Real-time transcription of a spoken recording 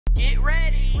Get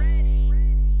ready.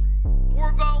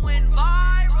 We're going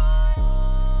viral.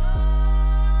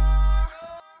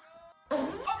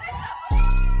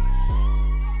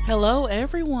 Hello,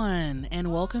 everyone, and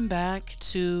welcome back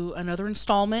to another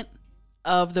installment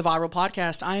of the Viral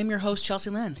Podcast. I am your host,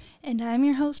 Chelcie Lynn. And I'm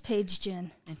your host, Paige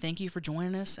Ginn. And thank you for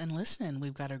joining us and listening.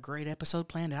 We've got a great episode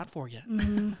planned out for you.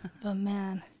 But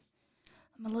man,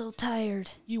 I'm a little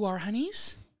tired. You are,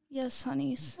 honeys? Yes,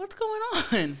 honeys. What's going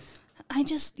on?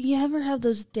 You ever have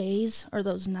those days or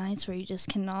those nights where you just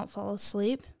cannot fall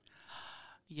asleep?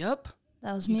 Yep.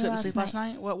 That was me You couldn't last sleep night. last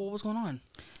night? What was going on?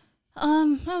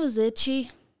 I was itchy.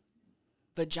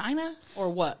 Vagina or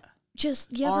what?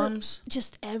 Arms?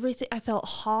 Just everything. I felt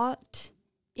hot,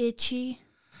 itchy.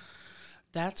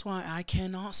 That's why I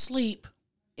cannot sleep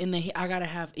in the heat. I gotta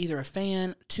have either a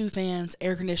fan, 2 fans,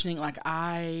 air conditioning.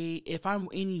 If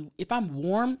I'm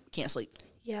warm, can't sleep.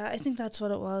 Yeah, I think that's what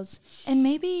it was. And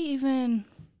maybe even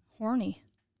horny.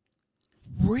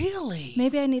 Really?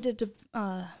 Maybe I needed to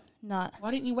not.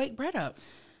 Why didn't you wake Brett up?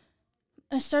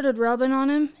 I started rubbing on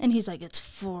him, and he's like, it's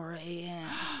 4 a.m.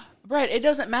 Brett, it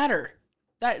doesn't matter.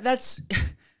 That's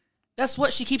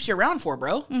what she keeps you around for,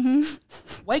 bro.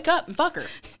 Mm-hmm. Wake up and fuck her.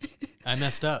 I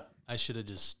messed up. I should have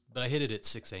but I hit it at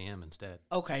 6 a.m. instead.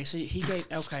 Okay, so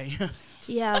okay.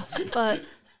 Yeah, but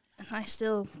I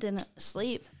still didn't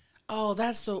sleep.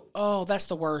 That's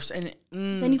the worst. And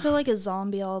then you feel like a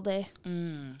zombie all day.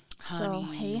 So,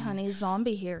 honey. hey, honey,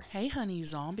 zombie here. Hey, honey,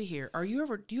 zombie here. Do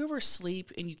you ever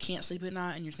sleep and you can't sleep at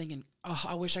night and you're thinking, oh,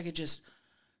 I wish I could just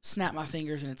snap my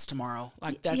fingers and it's tomorrow?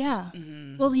 Like that's yeah.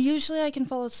 Well, usually I can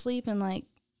fall asleep in like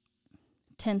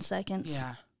 10 seconds.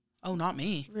 Yeah. Oh, not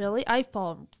me. Really? I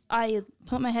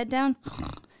put my head down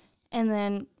and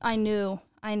then I knew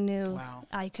Wow.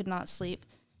 I could not sleep.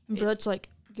 And Brett's like,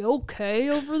 you okay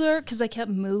over there? Because I kept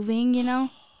moving, you know?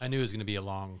 I knew it was going to be a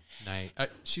long night.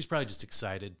 She's probably just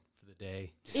excited for the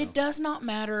day. It does not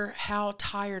matter how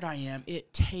tired I am.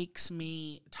 It takes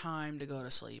me time to go to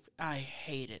sleep. I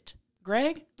hate it.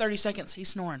 Greg, 30 seconds, he's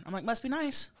snoring. I'm like, must be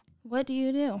nice. What do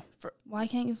you do? Why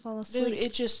can't you fall asleep? Dude,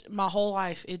 it just, my whole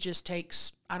life, it just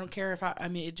takes, I don't care if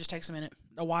it just takes a minute,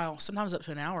 a while, sometimes up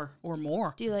to an hour or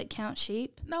more. Do you count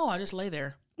sheep? No, I just lay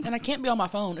there. And I can't be on my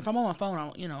phone. If I'm on my phone,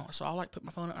 so I'll put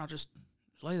my phone up and I'll just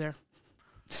lay there.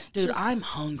 Dude, I'm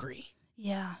hungry.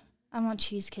 Yeah, I'm on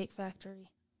Cheesecake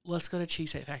Factory. Let's go to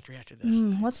Cheesecake Factory after this.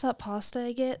 What's that pasta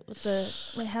I get with it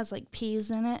has like peas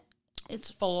in it?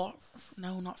 It's falafel.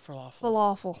 No, not falafel.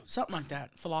 Falafel. Something like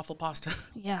that. Falafel pasta.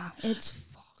 Yeah, it's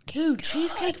fucking Dude, good.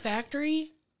 Cheesecake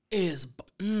Factory is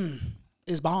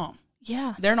bomb.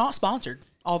 Yeah. They're not sponsored,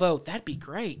 although that'd be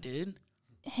great, dude.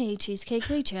 Hey, Cheesecake,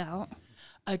 reach out.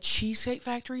 A Cheesecake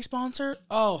Factory sponsor?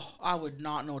 Oh, I would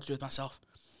not know what to do with myself.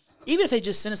 Even if they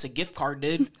just sent us a gift card,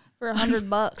 dude. For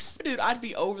 $100. Dude, I'd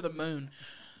be over the moon.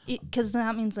 Because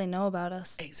that means they know about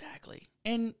us. Exactly.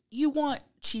 And you want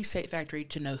Cheesecake Factory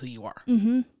to know who you are.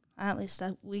 Mm-hmm. At least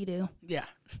we do. Yeah.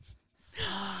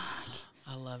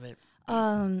 I love it.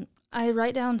 I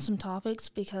write down some topics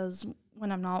because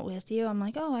when I'm not with you, I'm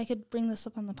like, oh, I could bring this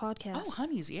up on the podcast. Oh,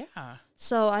 honeys, yeah.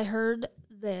 So I heard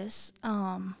this.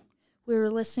 We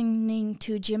were listening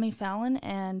to Jimmy Fallon,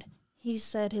 and he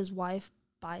said his wife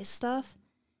buys stuff,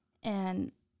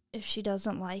 and if she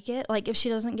doesn't like it, like if she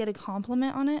doesn't get a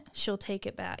compliment on it, she'll take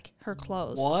it back, her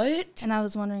clothes. What? And I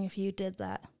was wondering if you did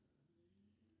that.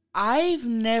 I've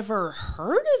never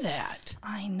heard of that.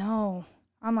 I know.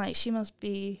 I'm like, she must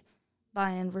be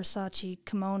buying Versace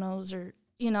kimonos or,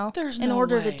 There's in no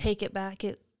order way. to take it back.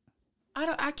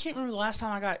 I can't remember the last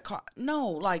time I got caught.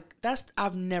 No,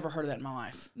 I've never heard of that in my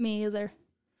life. Me either.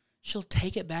 She'll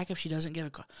take it back if she doesn't give a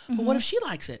call. But what if she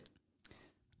likes it?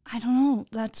 I don't know.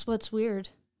 That's what's weird.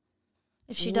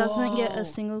 If she doesn't get Whoa. a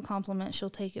single compliment, she'll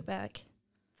take it back.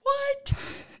 What?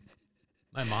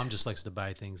 My mom just likes to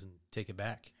buy things and take it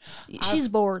back. She's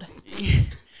bored.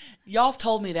 Y'all have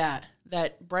told me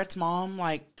that Brett's mom,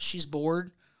 she's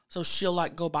bored, so she'll,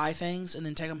 go buy things and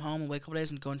then take them home and wait a couple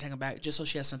days and go and take them back just so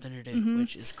she has something to do,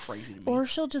 which is crazy to me. Or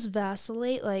she'll just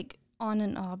vacillate, on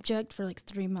an object for,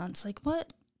 3 months.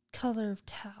 What color of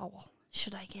towel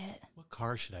should I get? What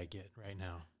car should I get right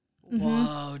now?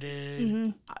 Whoa,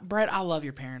 dude. Brett, I love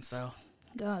your parents, though.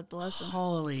 God bless them.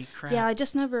 Holy crap. Yeah, I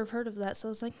just never have heard of that, so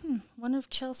I was like, wonder if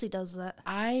Chelcie does that.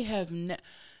 I have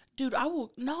dude, I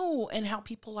will no, and how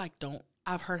people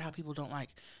I've heard how people don't like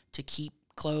to keep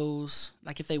clothes,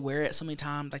 if they wear it so many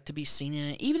times, to be seen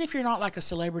in it. Even if you're not a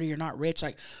celebrity, you're not rich,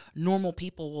 normal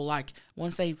people will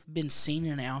once they've been seen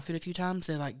in an outfit a few times,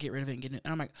 they get rid of it and get it.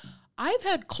 And I'm like, I've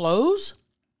had clothes,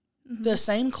 the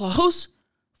same clothes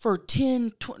for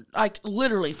 10, like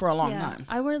literally for a long time.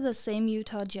 I wear the same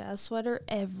Utah Jazz sweater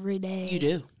every day. You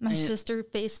do. My sister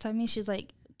FaceTimed me. She's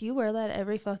like, do you wear that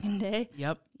every fucking day?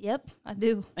 Yep. Yep, I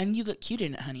do. And you look cute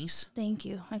in it, honeys. Thank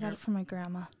you. I got it from my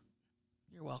grandma.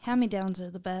 You're welcome. Hand-me-downs are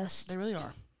the best. They really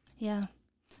are. Yeah.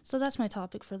 So that's my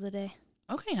topic for the day.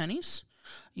 Okay, honeys.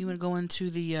 You want to go into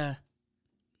the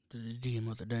DM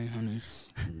of the day, honeys?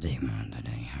 DM of the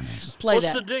day, honeys. Play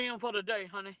What's that. the DM for the day,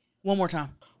 honey? One more time.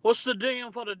 What's the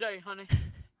DM for the day, honey?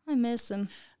 I miss him.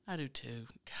 I do too.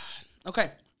 God.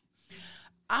 Okay.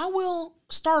 I will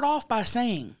start off by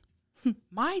saying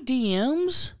my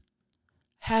DMs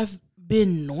have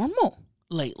been normal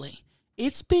lately.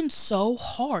 It's been so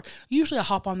hard. Usually I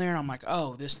hop on there and I'm like,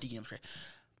 oh, this DM's great.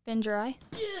 Been dry?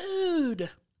 Dude,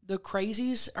 the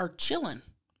crazies are chilling.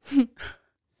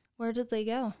 Where did they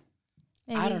go?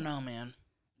 Maybe, I don't know, man.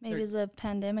 Maybe the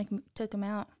pandemic took them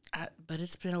out. But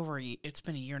it's been it's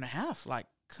been a year and a half. Like,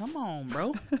 come on,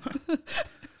 bro.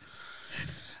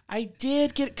 I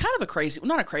did get kind of a crazy,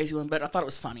 not a crazy one, but I thought it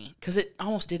was funny because it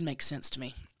almost did make sense to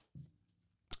me.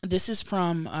 This is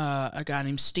from a guy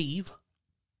named Steve,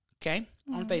 okay,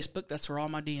 on Facebook. That's where all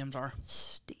my DMs are.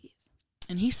 Steve.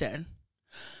 And he said,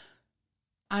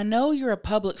 I know you're a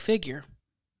public figure,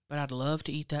 but I'd love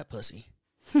to eat that pussy.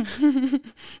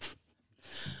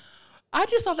 I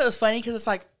just thought that was funny because it's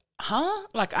like, huh?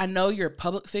 Like, I know you're a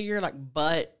public figure, like,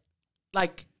 but,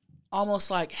 like, almost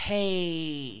like,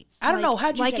 hey, I don't know.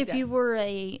 How'd you like take if that? you were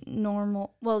a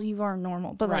normal, well, you are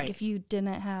normal, but Right. like if you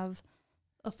didn't have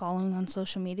a following on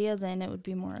social media, then it would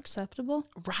be more acceptable.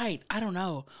 Right. I don't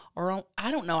know. Or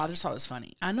I don't know. I just thought it was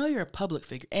funny. I know you're a public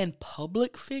figure. And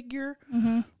public figure,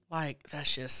 like,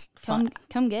 that's just fun.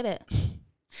 Come get it.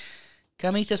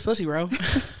 Come eat this pussy, bro.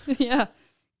 Yeah.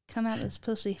 Come at this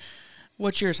pussy.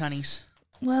 What's yours, honeys?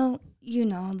 Well, you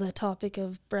know, the topic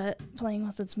of Brett playing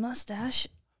with his mustache.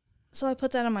 So I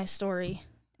put that on my story,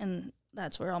 and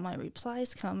that's where all my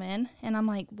replies come in. And I'm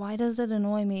like, why does it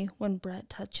annoy me when Brett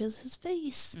touches his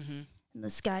face? Mm-hmm. And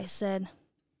this guy said,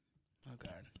 Oh,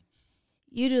 God.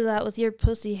 you do that with your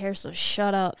pussy hair, so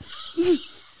shut up.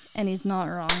 And he's not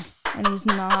wrong. And he's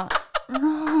not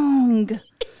wrong.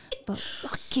 But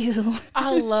fuck you.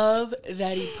 I love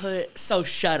that he put, so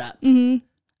shut up.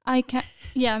 I can't.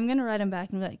 Yeah, I'm going to write him back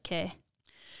and be like, okay.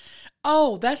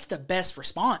 Oh, that's the best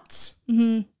response.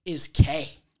 Is K.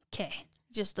 K.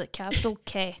 Just the capital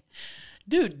K.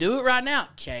 Dude, do it right now,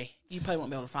 K. You probably won't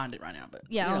be able to find it right now, but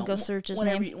Yeah, you I'll go search his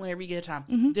whenever name. whenever you get a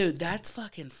time. Dude, that's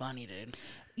fucking funny, dude.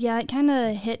 Yeah, it kind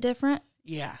of hit different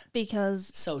Yeah.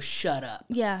 because, So shut up.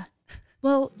 yeah.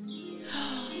 Well,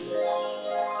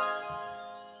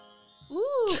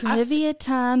 Ooh, trivia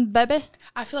time, baby.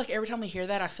 I feel like every time we hear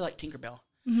that, I feel like Tinkerbell.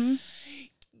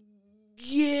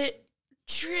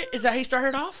 Is that how you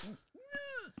started off?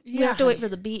 Yeah, We have to wait honey. for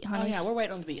the beat, Oh, honey. yeah, we're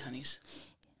waiting on the beat, honeys.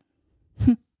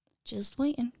 Just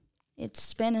waiting. It's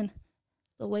spinning.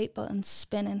 The wait button's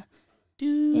spinning.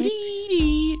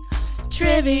 Doo-dee-dee.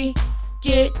 Trivi,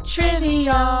 get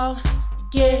trivial.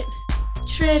 Get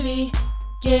Trivi,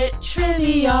 get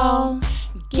trivial.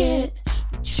 Get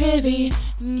Trivi,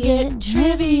 get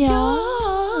trivial.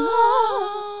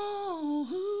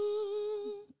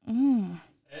 Mm.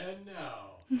 And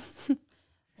now.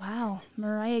 Wow,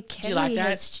 Mariah Carey you like that?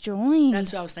 has joined.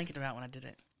 That's what I was thinking about when I did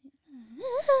it.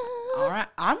 All right,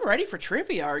 I'm ready for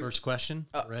trivia. Are you? First question.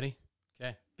 Ready?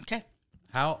 Okay. Okay,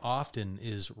 How often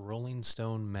is Rolling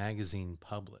Stone magazine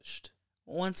published?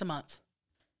 once a month.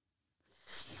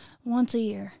 Once a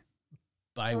year.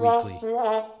 Bi-weekly.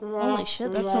 Holy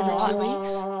shit, that's Every a 2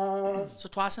 lot. weeks. So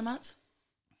twice a month.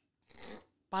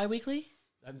 Bi-weekly?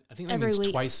 I think that Every means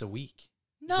week. twice a week.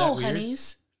 No, that weird?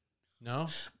 honeys. No?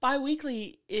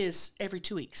 Bi-weekly is every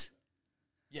 2 weeks.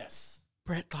 Yes.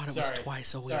 Brett thought it was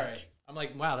twice a week. Sorry. I'm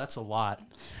like, wow, that's a lot.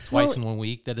 Twice in 1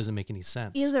 week? That doesn't make any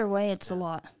sense. Either way, it's a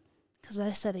lot. Because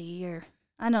I said a year.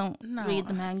 I don't No, read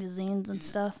the magazines and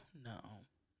stuff. No.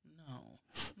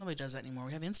 Nobody does that anymore.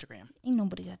 We have Instagram. Ain't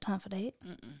nobody got time for that.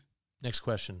 Next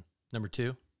question. Number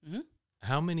 2. Mhm.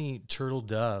 How many turtle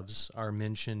doves are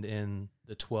mentioned in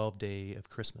the 12 days of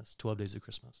Christmas?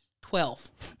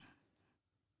 12.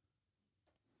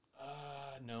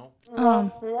 No.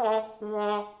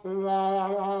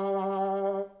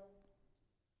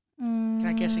 Can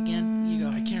I guess again? You go.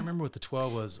 I can't remember what the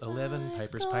 12 was. 11,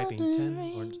 Piper's Piping, 10,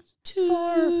 or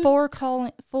 2. Four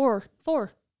calling. Four.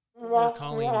 4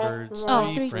 calling birds, Oh,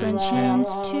 3 three French hens.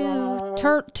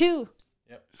 Two.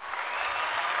 Yep.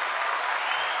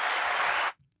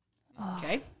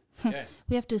 Okay. Okay.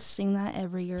 We have to sing that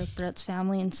every year at Brett's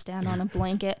family and stand on a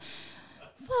blanket.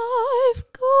 5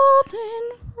 golden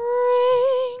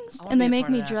rings. wanna And be they a make part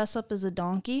of me that. dress up as a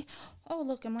donkey. Oh,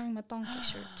 look, I'm wearing my donkey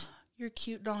shirt. Your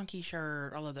cute donkey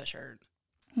shirt. I love that shirt.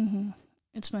 Mm-hmm.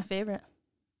 It's my favorite.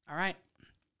 All right.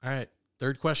 All right.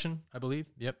 Third question, I believe.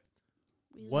 Yep.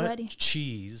 He's What ready.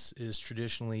 cheese is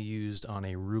traditionally used on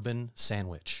a Reuben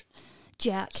sandwich?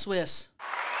 Jack. Swiss.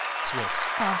 Swiss.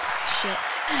 Oh, shit.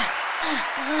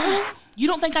 You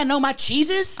don't think I know my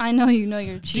cheeses? I know you know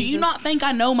your cheese. Do you not think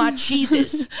I know my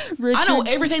cheeses? I know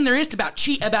everything there is about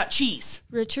cheese.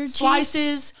 Richard cheese?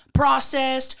 Slices,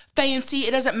 processed, fancy,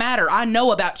 it doesn't matter. I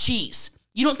know about cheese.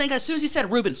 You don't think as soon as he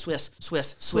said Reuben, Swiss.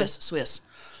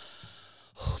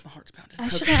 Oh, my heart's pounding. I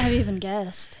shouldn't have even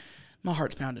guessed. My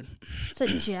heart's pounding. It said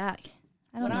Jack.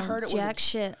 I don't When know I heard it was Jack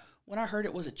shit. When I heard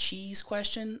it was a cheese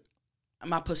question,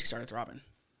 my pussy started throbbing.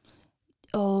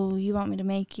 Oh, you want me to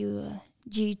make you a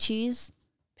G cheese?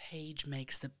 Paige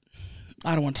makes the...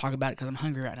 I don't want to talk about it because I'm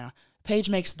hungry right now. Paige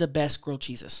makes the best grilled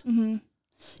cheeses. Mm-hmm.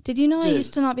 Did you know I Good.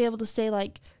 used to not be able to say,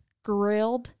 like,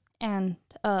 grilled and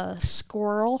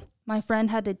squirrel? My friend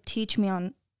had to teach me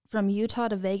from Utah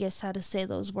to Vegas how to say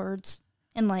those words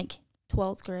in, like,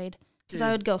 12th grade. Because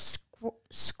I would go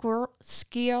squirrel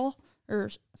or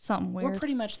something weird. We're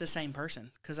pretty much the same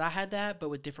person because I had that, but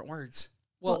with different words.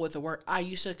 Well, with the word... I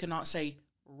used to could not say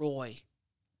Roy.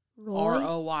 Roy?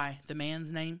 R-O-Y. The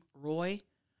man's name, Roy.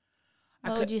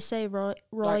 What would you say,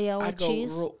 Royal I'd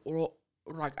cheese?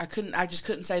 Like I just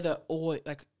couldn't say the oil.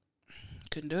 Like,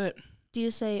 couldn't do it. Do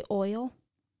you say oil?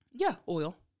 Yeah,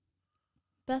 oil.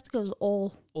 Beth goes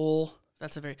oil. Oil.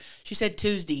 That's a very... She said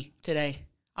Tuesday today.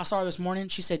 I saw her this morning.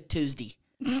 She said Tuesday.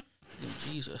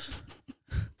 Jesus.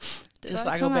 Did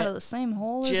I come out of the same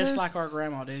hole as Just her? like our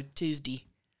grandma, dude. Tuesday.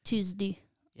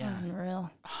 Yeah.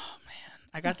 Unreal. Oh, man.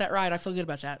 I got that right. I feel good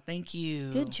about that. Thank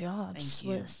you. Good job, Thank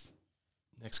Swiss.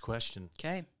 Next question.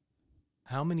 Okay.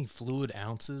 How many fluid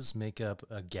ounces make up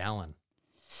a gallon?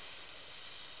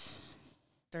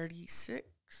 36.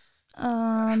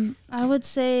 I would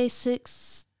say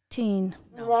 16.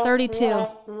 No. 32.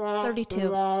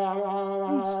 32. I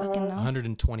don't fucking know.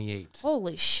 128.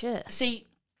 Holy shit. See,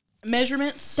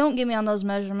 measurements. Don't get me on those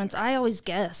measurements. I always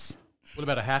guess. What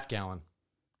about a half gallon?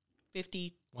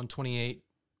 50. 128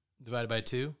 divided by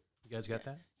 2. You guys got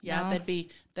that? Yeah, No. that'd be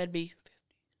 50.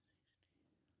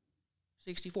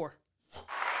 64.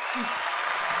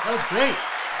 That was great.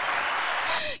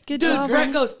 Good Dude, job.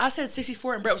 Brett goes, I said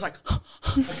 64, and Brett was like,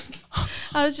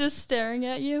 I was just staring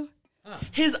at you.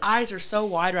 his eyes are so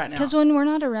wide right now. Because when we're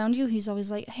not around you, he's always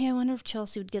like, hey, I wonder if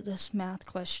Chelsea would get this math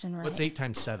question right. What's 8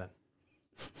 times 7?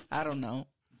 I don't know.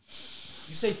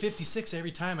 You say 56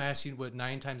 every time I ask you what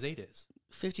 9 times 8 is.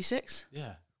 56?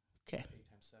 Yeah. Okay. 8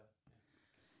 times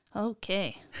 7.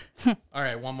 Okay. All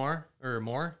right, one more or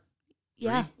more?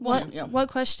 Yeah. Well, yeah. What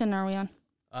question are we on?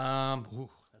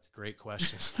 That's a great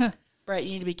question. Brett,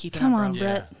 you need to be keeping Come up, bro. on,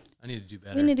 Brett. Yeah, I need to do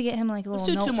better. We need to get him like a little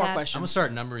Let's do 2 more notepad. I'm questions. gonna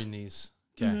start numbering these.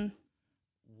 Okay. Mm-hmm.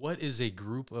 What is a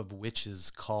group of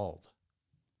witches called?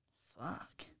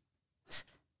 Fuck.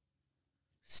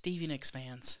 Stevie Nicks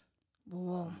fans.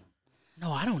 Whoa.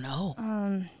 No, I don't know.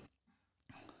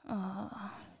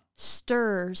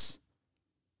 Stirs.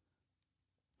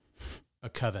 A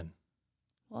coven.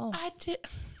 Whoa. I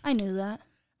I knew that.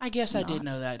 I guess I did Not.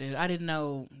 know that, dude. I didn't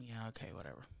know. Yeah, okay,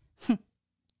 whatever.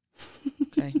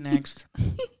 Okay, next.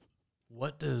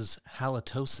 What does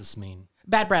halitosis mean?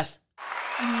 Bad breath.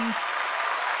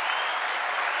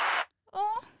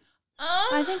 Oh.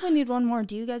 I think we need one more.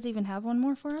 Do you guys even have one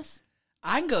more for us?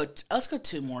 I can go. Let's go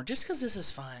 2 more, just because this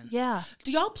is fun. Yeah.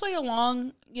 Do y'all play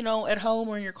along? At home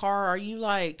or in your car? Are you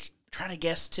like trying to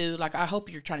guess too? Like, I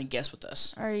hope you're trying to guess with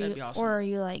us. Are you, That'd be awesome. or are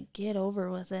you like, get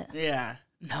over with it? Yeah.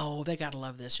 No, they gotta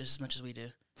love this just as much as we do.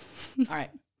 All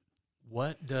right.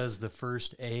 What does the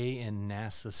first A in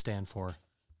NASA stand for?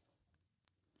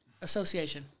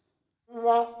 Association.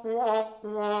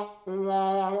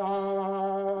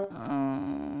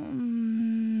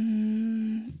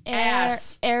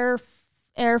 Ass. Air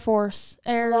Force.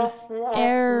 Air.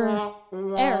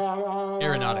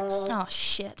 Aeronautics. Oh,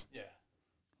 shit. Yeah.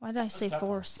 Why did I say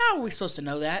force? How are we supposed to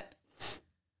know that?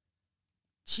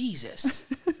 Jesus.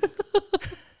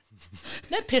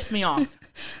 That pissed me off.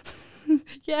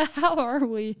 Yeah, how are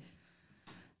we?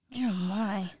 Oh,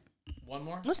 my. One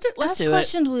more. Let's Ask do it.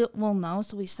 questions we'll know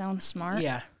so we sound smart.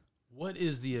 Yeah. What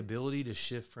is the ability to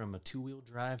shift from a 2-wheel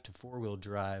drive to 4-wheel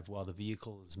drive while the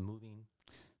vehicle is moving?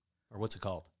 Or what's it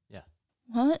called? Yeah.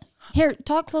 What? Here,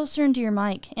 talk closer into your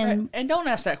mic. And And don't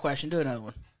ask that question. Do another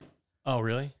one. Oh,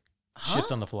 really?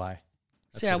 Shift on the fly.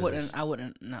 That's See, I what it is.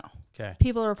 wouldn't know. Okay.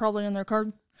 people are probably in their car.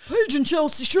 Paige and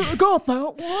Chelsea should have got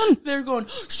that one. They're going,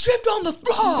 shift on the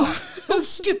fly. Don't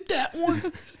skip that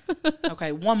one.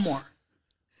 Okay, one more.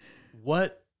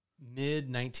 What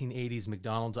mid-1980s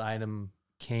McDonald's item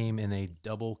came in a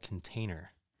double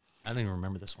container? I don't even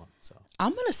remember this one. So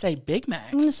I'm going to say Big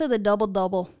Mac. I'm gonna say the double.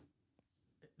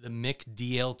 the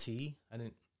McDLT.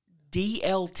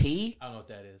 DLT? I don't know what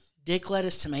that is. Dick,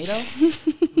 lettuce, tomato?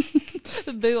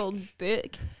 The big old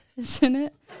dick, isn't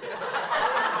it?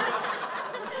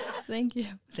 Thank you.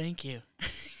 Thank you.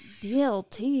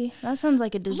 DLT. That sounds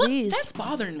like a Look, disease. that's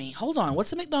bothering me. Hold on.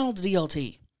 What's a McDonald's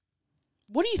DLT?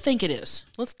 What do you think it is?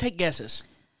 Let's take guesses.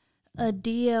 A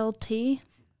DLT?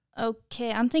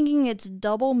 Okay, I'm thinking it's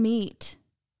double meat,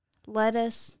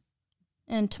 lettuce,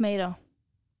 and tomato.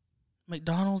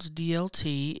 McDonald's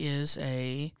DLT is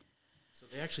a... So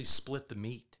they actually split the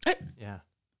meat. Hey, Yeah.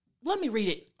 let me read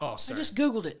it. Oh, sorry. I just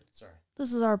Googled it. Sorry.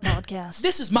 This is our podcast.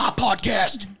 This is my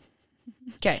podcast.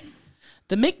 Okay.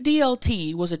 The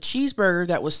McDLT was a cheeseburger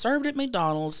that was served at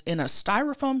McDonald's in a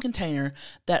styrofoam container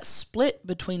that split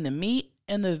between the meat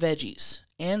and the veggies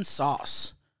and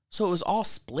sauce. So it was all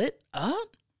split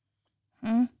up?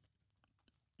 Hmm?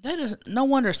 That isn't... No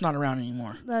wonder it's not around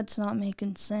anymore. That's not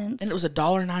making sense. And it was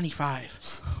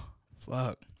 $1.95.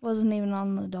 Fuck. Wasn't even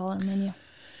on the dollar menu.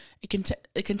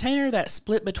 A container that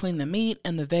split between the meat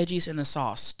and the veggies and the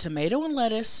sauce. Tomato and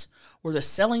lettuce were the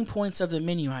selling points of the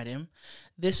menu item.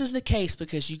 This is the case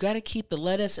because you got to keep the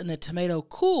lettuce and the tomato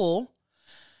cool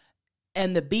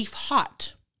and the beef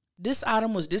hot. This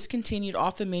item was discontinued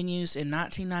off the menus in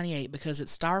 1998 because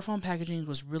its styrofoam packaging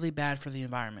was really bad for the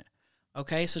environment.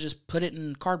 Okay, so just put it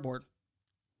in cardboard.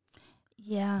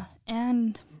 Yeah,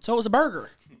 and So it was a burger.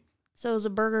 so it was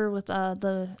a burger with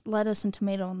the lettuce and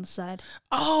tomato on the side.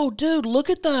 Oh, dude,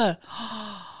 look at the...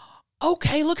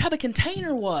 Okay, look how the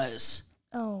container was.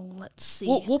 Oh, let's see.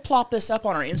 We'll plop this up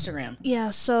on our Instagram. Yeah,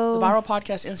 so... The Viral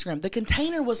Podcast Instagram. The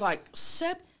container was like...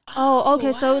 Oh,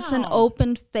 okay, so it's an wow.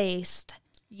 open-faced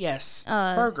Yes.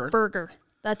 Burger. Burger.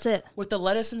 That's it. With the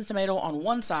lettuce and the tomato on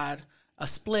one side, a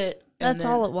split. And That's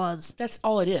all it was. That's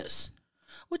all it is.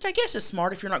 Which I guess is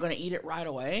smart if you're not going to eat it right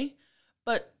away.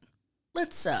 But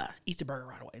let's eat the burger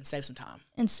right away and save some time.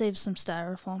 And save some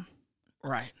styrofoam.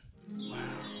 Right.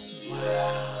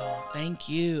 Wow. Thank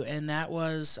you. And that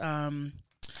was our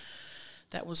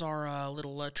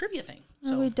little trivia thing.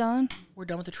 Are we done? We're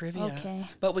done with the trivia. Okay.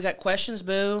 But we got questions,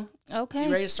 Boo. Okay.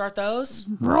 You ready to start those?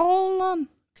 Roll them.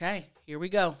 Okay. Here we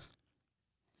go.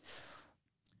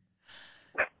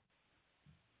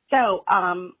 So,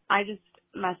 I just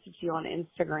messaged you on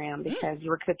Instagram because you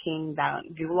were cooking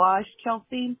that goulash,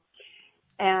 Chelsea,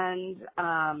 and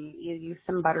you used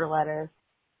some butter lettuce.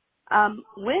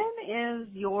 When is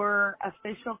your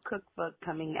official cookbook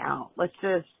coming out? Let's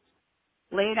just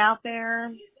lay it out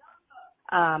there.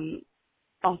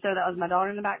 Also, that was my daughter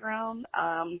in the background.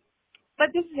 But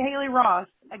this is Haley Ross.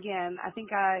 Again, I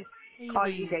think I call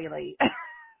you Haley.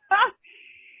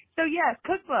 So, yes,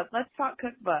 cookbook. Let's talk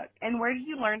cookbook. And where did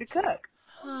you learn to cook?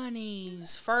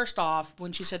 Honeys. First off,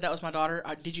 when she said that was my daughter,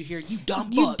 did you hear, you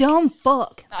dumb fuck? You dumb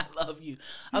fuck. I love you.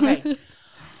 Okay.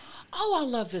 Oh, I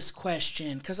love this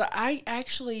question because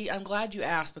I'm glad you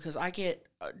asked because I get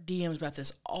DMs about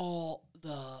this all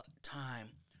the time.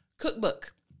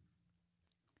 Cookbook.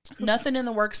 Nothing in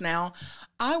the works now.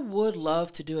 I would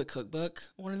love to do a cookbook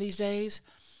one of these days.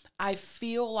 I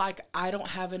feel like I don't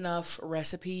have enough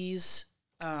recipes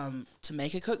to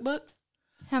make a cookbook.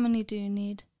 How many do you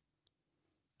need?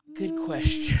 Good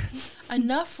question.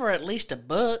 Enough for at least a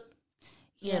book,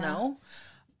 you know?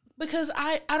 Because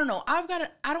I don't know.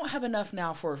 I don't have enough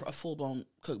now for a full-blown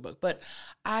cookbook, but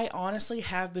I honestly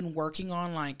have been working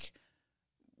on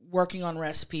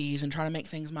recipes and trying to make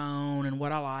things my own and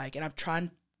what I like, and I've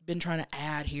been trying to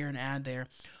add here and add there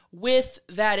with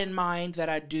that in mind that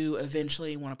I do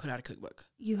eventually want to put out a cookbook.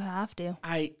 You have to.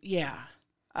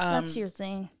 That's your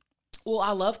thing. Well,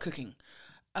 I love cooking.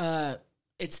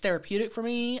 It's therapeutic for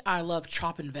me. I love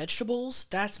chopping vegetables.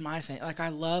 That's my thing. Like I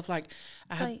love I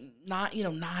have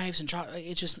knives and chop.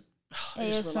 It just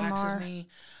relaxes me.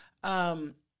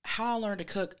 How I learned to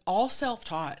cook, all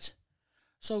self-taught.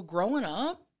 So growing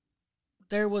up,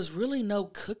 there was really no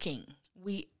cooking.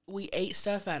 We ate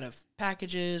stuff out of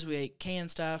packages. We ate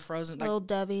canned stuff, frozen. Little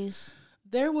Debbie's.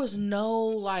 There was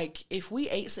no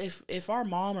if our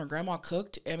mom or grandma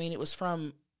cooked, I mean, it was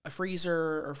from a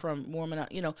freezer or from warming up,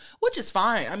 which is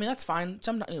fine. I mean, that's fine.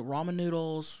 Some ramen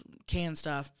noodles, canned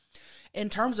stuff. In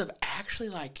terms of actually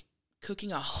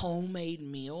cooking a homemade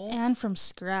meal, And from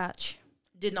scratch.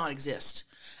 did not exist.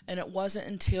 And it wasn't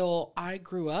until I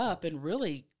grew up and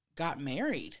really got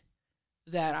married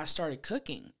that I started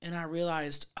cooking. And I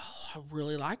realized, I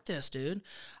really like this, dude.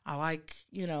 I like,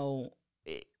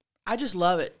 I just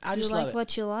love it. I just love it.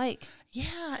 What you like.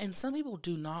 Yeah, and some people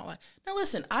do not like. Now,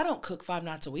 listen, I don't cook 5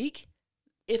 nights a week.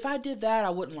 if I did that, I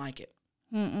wouldn't like it.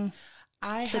 Mm-mm.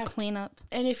 I The have cleanup.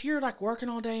 And if you're like working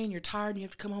all day and you're tired and you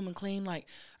have to come home and clean, like,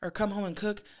 or come home and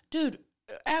cook, dude,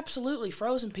 absolutely,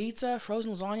 frozen pizza,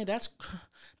 frozen lasagna. That's,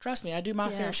 trust me, I do my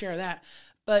fair share of that.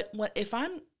 But if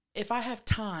I have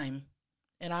time,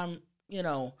 and I'm,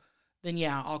 then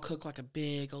yeah, I'll cook like a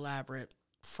big, elaborate,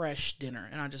 fresh dinner,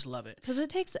 and I just love it. Because it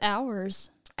takes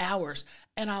hours.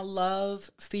 And I love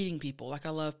feeding people. Like, I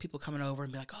love people coming over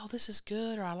and be like, oh, this is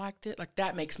good, or I liked it. Like,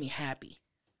 that makes me happy.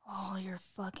 Oh, your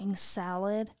fucking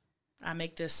salad. I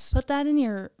make this. Put that in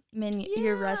your menu,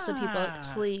 your recipe book,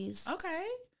 please. Okay.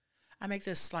 I make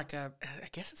this like I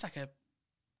guess it's like a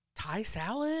Thai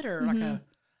salad or like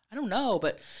I don't know,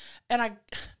 and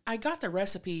I got the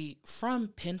recipe from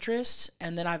Pinterest,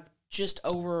 and then I've just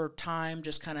over time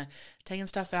just kind of taken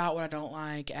stuff out what I don't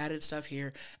like, added stuff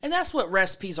here. And that's what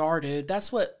recipes are, dude.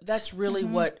 That's really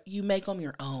what you make them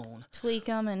your own. Tweak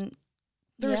them and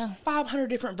there's 500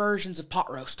 different versions of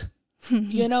pot roast.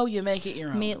 You make it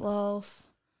your own. Meatloaf.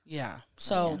 Yeah.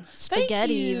 So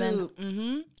spaghetti even.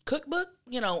 Mm-hmm. Cookbook,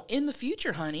 in the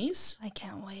future, honeys. I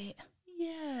can't wait.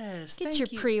 Yes. Get your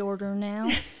pre-order now.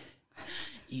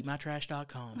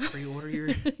 EatMyTrash.com. Pre-order your.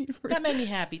 That made me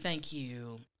happy. Thank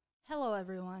you. Hello,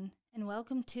 everyone, and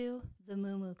welcome to the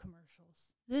Moo Moo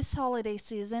Commercials. This holiday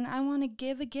season, I want to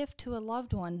give a gift to a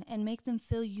loved one and make them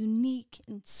feel unique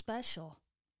and special.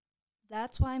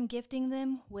 That's why I'm gifting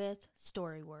them with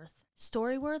Storyworth.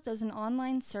 Storyworth is an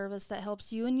online service that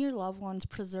helps you and your loved ones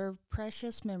preserve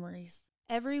precious memories.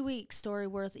 Every week,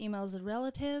 Storyworth emails a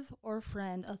relative or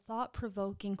friend a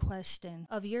thought-provoking question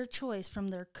of your choice from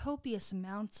their copious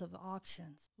amounts of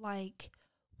options. Like,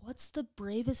 what's the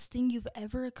bravest thing you've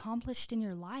ever accomplished in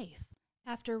your life?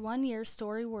 After 1 year,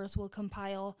 Storyworth will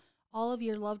compile all of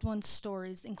your loved ones'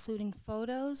 stories, including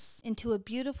photos, into a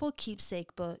beautiful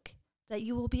keepsake book that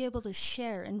you will be able to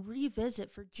share and revisit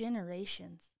for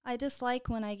generations. I dislike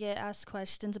when I get asked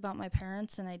questions about my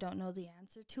parents and I don't know the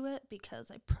answer to it because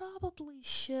I probably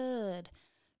should.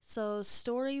 So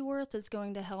Storyworth is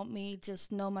going to help me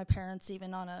just know my parents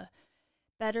even on a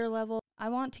better level. I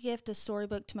want to gift a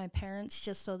storybook to my parents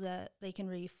just so that they can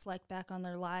reflect back on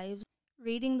their lives.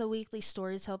 Reading the weekly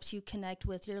stories helps you connect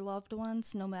with your loved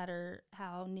ones no matter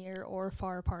how near or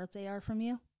far apart they are from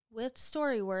you. With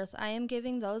Storyworth, I am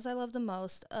giving those I love the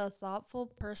most a thoughtful,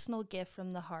 personal gift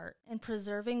from the heart and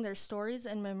preserving their stories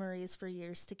and memories for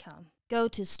years to come. Go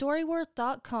to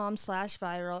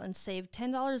storyworth.com/viral and save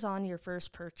 $10 on your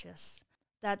first purchase.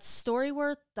 That's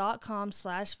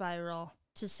storyworth.com/viral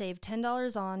to save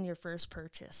 $10 on your first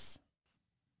purchase.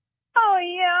 Oh,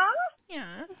 yeah?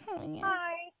 Yeah. Oh, yeah.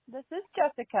 Hi, this is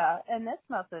Jessica, and this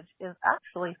message is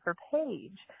actually for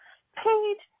Paige.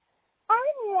 Paige,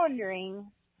 I'm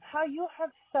wondering how you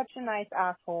have such a nice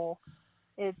asshole.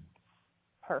 It's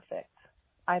perfect.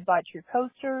 I bought your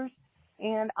coasters,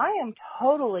 and I am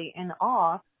totally in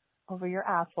awe over your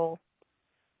asshole.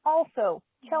 Also,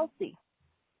 Chelcie,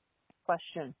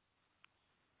 question.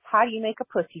 How do you make a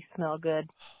pussy smell good?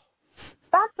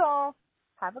 That's all.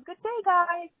 Have a good day,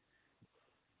 guys.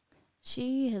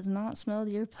 She has not smelled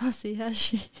your pussy, has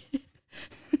she?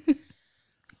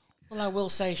 Well, I will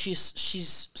say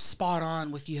she's spot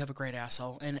on with you have a great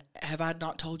asshole. And have I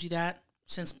not told you that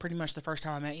since pretty much the first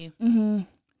time I met you? Mm-hmm.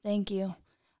 Thank you.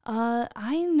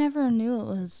 I never knew it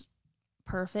was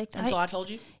perfect. Until I told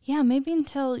you? Yeah, maybe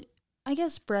until, I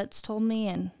guess Brett's told me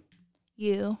and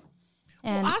you.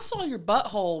 And well, I saw your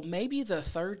butthole maybe the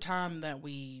third time that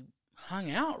we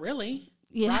hung out, really.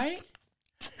 Yeah. Right?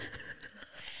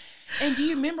 And do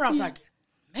you remember, I was like,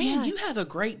 man, you have a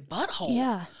great butthole.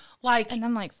 Yeah. Like, and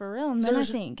I'm like, for real? And then I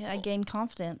think I gained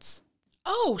confidence.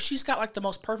 Oh, she's got like the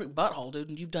most perfect butthole, dude,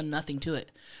 and you've done nothing to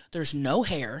it. There's no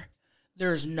hair.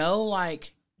 There's no,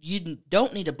 like, you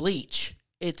don't need a bleach.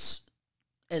 It's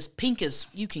as pink as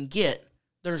you can get.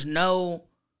 There's no,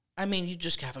 you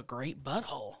just have a great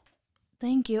butthole.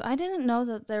 Thank you. I didn't know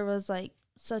that there was, like,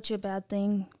 such a bad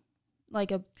thing,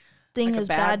 like a thing Like a as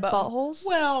bad bad buttholes.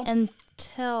 Well.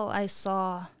 Until I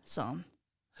saw some.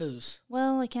 Whose?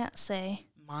 Well, I can't say.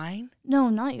 Mine? No,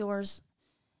 not yours.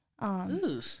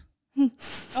 Whose?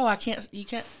 Oh, you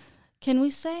can't. Can we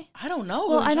say? I don't know.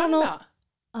 Well, Who are you I don't talking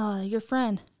know. about? Your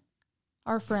friend.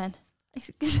 Our friend.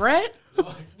 Brett?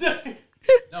 No,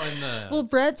 in the Well,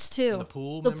 Brett's too. the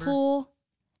pool. The remember? pool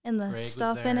and the Greg was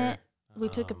stuff in there. it. We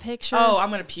took a picture. Oh,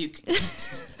 I'm gonna puke.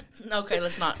 Okay,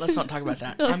 let's not talk about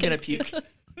that. I'm gonna puke.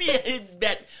 Yeah,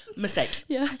 that mistake.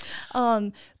 Yeah.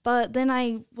 But then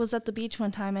I was at the beach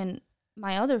one time and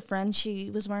my other friend,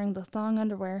 she was wearing the thong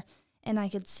underwear and I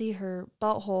could see her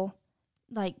butthole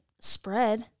like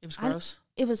spread. It was gross.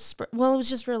 it was it was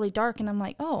just really dark, and I'm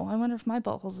like, oh, I wonder if my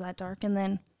butthole's that dark. And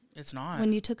then It's not.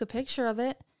 when you took a picture of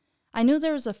it, I knew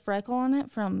there was a freckle on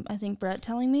it from, I think, Brett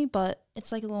telling me, but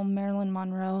it's like a little Marilyn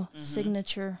Monroe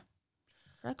signature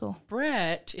freckle.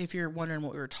 Brett, if you're wondering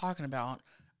what we were talking about,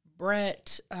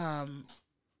 Brett, I'm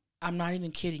not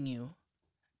even kidding you,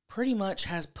 pretty much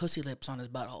has pussy lips on his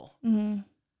butthole. Mm-hmm.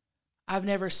 I've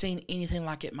never seen anything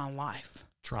like it in my life.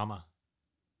 Trauma.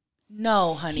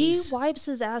 No, He honeys. wipes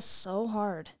his ass so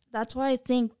hard. That's why I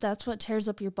think that's what tears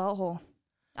up your butthole.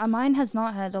 Mine has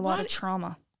not had a lot of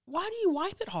trauma. Why do you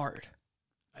wipe it hard?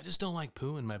 I just don't like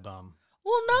poo in my bum.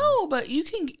 Well, no, but you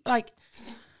can, like,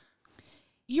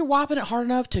 you're wiping it hard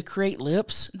enough to create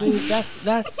lips, dude.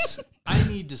 That's I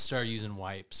need to start using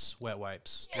wipes, wet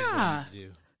wipes. That's what I need to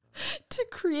do. To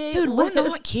create dude. We're lips.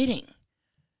 not kidding.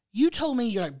 You told me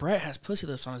you're like, Brett has pussy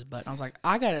lips on his butt. And I was like,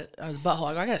 on his butthole.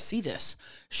 I gotta see this.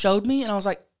 Showed me, and I was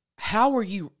like, how are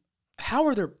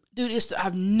there, dude?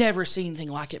 I've never seen anything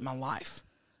like it in my life.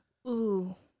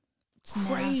 Ooh. It's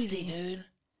Crazy, nasty. dude.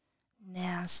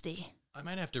 Nasty. I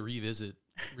might have to revisit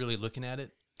really looking at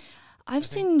it. I've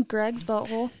seen Greg's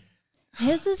butthole.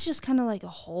 His is just kind of like a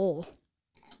hole.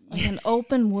 Like an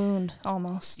open wound,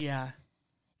 almost. Yeah.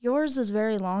 Yours is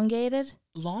very elongated.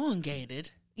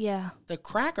 Elongated. Yeah. The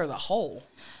crack or the hole?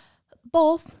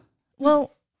 Both.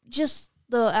 Well, just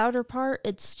the outer part,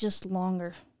 it's just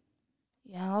longer.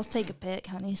 Yeah, I'll take a pic,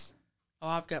 honeys. Oh,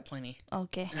 I've got plenty.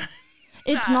 Okay.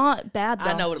 It's not bad, though.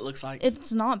 I know what it looks like.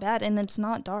 It's not bad, and it's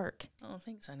not dark. Oh,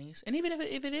 thanks, honeys. And even if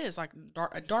it is like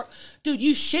dark, dude,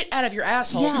 you shit out of your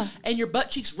asshole, Yeah. and your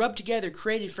butt cheeks rub together,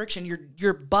 creating friction.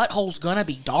 Your butthole's gonna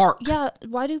be dark. Yeah,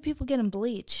 why do people get them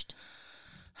bleached?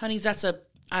 Honeys,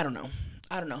 I don't know,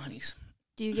 honeys.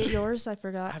 Do you get yours? I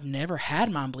forgot. I've never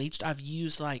had mine bleached. I've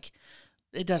used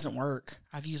it doesn't work.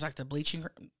 I've used the bleaching.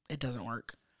 It doesn't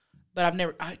work. But I've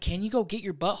never. Can you go get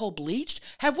your butthole bleached?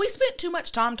 Have we spent too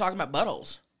much time talking about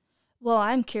buttholes? Well,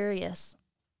 I'm curious.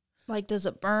 Like, does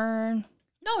it burn?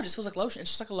 No, it just feels like lotion.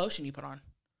 It's just like a lotion you put on.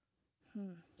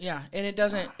 Yeah, and it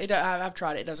doesn't. I've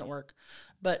tried it. It doesn't work.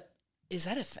 But is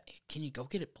that a thing? Can you go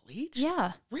get it bleached?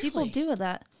 Yeah, Really? people do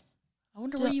that. I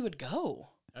wonder where you would go.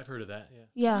 I've heard of that, yeah.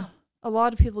 Yeah, a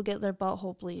lot of people get their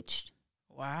butthole bleached.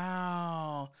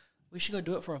 Wow. We should go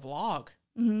do it for a vlog.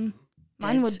 Mm-hmm. Mine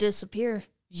That's- would disappear.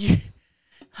 Yeah.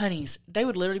 Honeys, they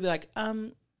would literally be like,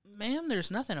 ma'am,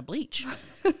 there's nothing to bleach.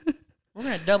 We're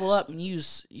going to double up and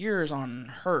use yours on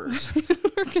hers.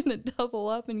 We're gonna double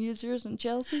up and use yours and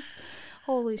Chelsea's.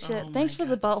 Holy shit! Oh Thanks my for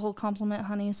the butthole compliment,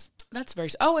 honeys. That's very...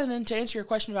 Oh, and then to answer your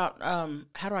question about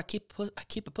how do I keep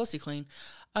a pussy clean,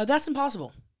 that's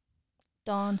impossible.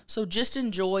 Dawn. So just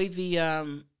enjoy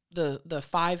the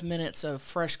 5 minutes of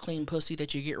fresh, clean pussy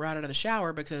that you get right out of the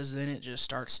shower, because then it just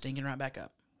starts stinking right back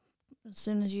up. As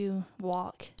soon as you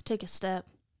walk, take a step.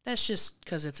 That's just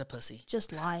because it's a pussy,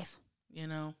 Just life. you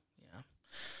know? Yeah.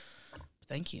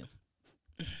 Thank you.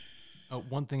 Oh,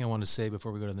 one thing I want to say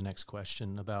before we go to the next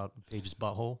question about Paige's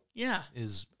butthole Yeah.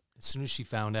 is as soon as she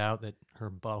found out that her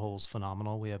butthole's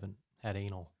phenomenal, we haven't had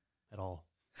anal at all.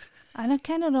 I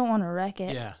kind of don't want to wreck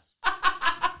it. Yeah.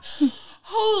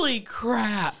 Holy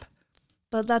crap.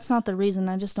 But that's not the reason.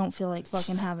 I just don't feel like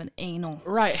fucking having anal.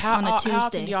 Right. How, On a how often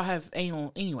Tuesday. do y'all have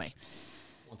anal anyway?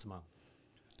 Once a month.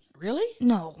 Really?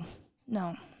 No.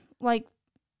 Like,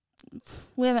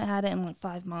 we haven't had it in like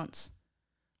 5 months.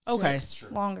 Okay.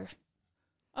 6, longer.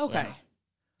 Okay. Yeah.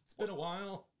 It's been a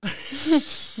while.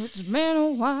 It's been a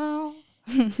while.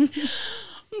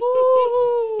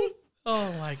 Ooh.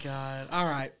 Oh my God. All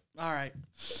right.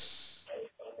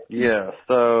 Yeah,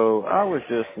 so I was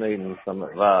just needing some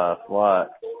advice. Like,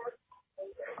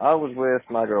 I was with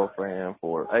my girlfriend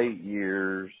for 8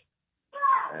 years,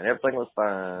 and everything was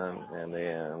fine, and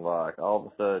then, like, all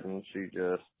of a sudden, she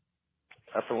just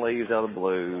up and leaves out of the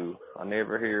blue. I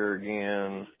never hear her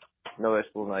again, no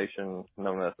explanation,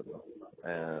 no nothing,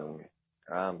 and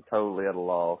I'm totally at a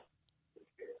loss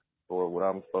for what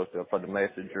I'm supposed to. I put the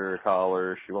messenger, call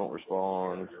her, she won't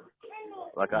respond.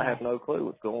 Like, I have no clue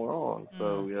what's going on.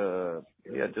 So,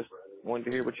 yeah, just wanted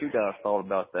to hear what you guys thought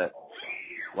about that.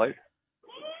 Later.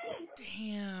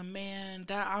 Damn, man.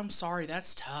 I'm sorry.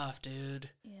 That's tough, dude.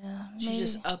 Yeah. She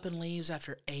just up and leaves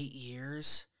after 8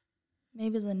 years.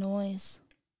 Maybe the noise.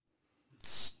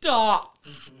 Stop.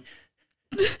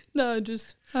 No,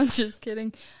 I'm just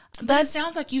kidding. That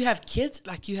sounds like you have kids.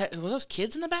 Like were those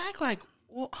kids in the back? Like,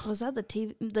 what? Was that the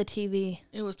TV? The TV.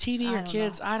 It was TV I or don't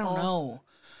kids? know. I don't Both. know.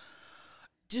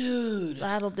 Dude.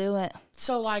 That'll do it.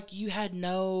 So, like, you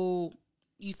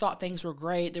thought things were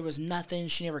great. There was nothing.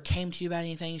 She never came to you about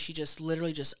anything. She just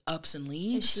literally just ups and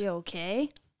leaves. Is she okay?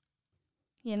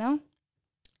 You know?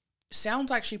 sounds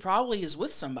like she probably is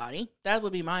with somebody. That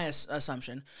would be my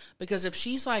assumption. Because if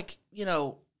she's like, you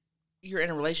know, you're in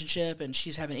a relationship and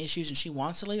she's having issues and she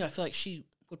wants to leave, I feel like she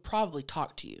would probably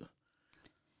talk to you.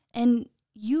 And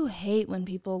you hate when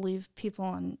people leave people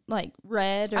on, like,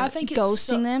 red or I think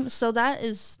ghosting them. So that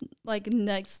is, like,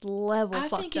 next level I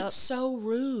fucked think up. it's so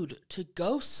rude to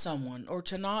ghost someone or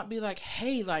to not be like,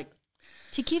 hey, like,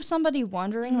 To keep somebody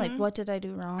wondering, like, what did I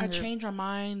do wrong? I changed my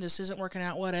mind. This isn't working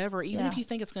out, whatever. Even if you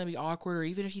think it's going to be awkward or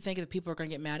even if you think that people are going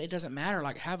to get mad, it doesn't matter.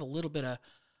 Like, have a little bit of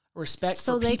respect for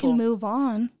so people. they can move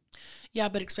on. Yeah,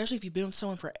 but especially if you've been with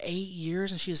someone for 8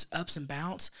 years and she has ups and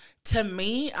bounce. To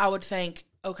me, I would think,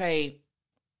 okay,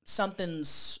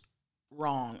 something's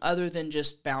wrong other than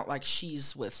just like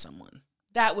she's with someone.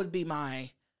 That would be my...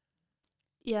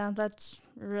 Yeah, that's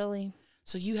really...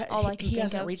 So all I can he think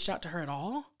hasn't of. reached out to her at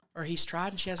all? Or he's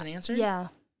tried and she hasn't answered? Yeah,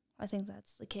 I think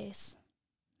that's the case.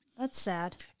 That's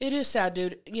sad. It is sad,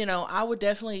 dude. You know, I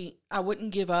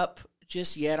wouldn't give up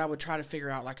just yet. I would try to figure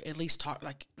out, like, at least talk,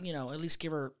 like, you know, at least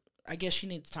give her, I guess she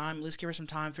needs time. At least give her some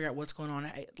time, figure out what's going on.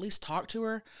 At least talk to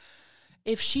her.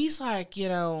 If she's like, you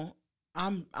know,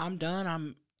 I'm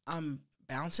done, I'm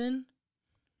bouncing,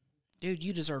 dude,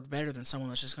 you deserve better than someone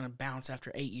that's just going to bounce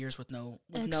after 8 years with no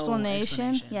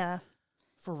explanation. Yeah.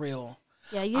 For real.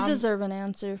 Yeah, you deserve an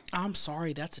answer. I'm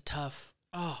sorry, that's a tough...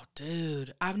 Oh,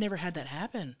 dude, I've never had that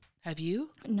happen. Have you?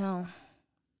 No,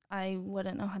 I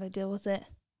wouldn't know how to deal with it.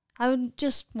 I would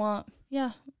just want,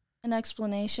 an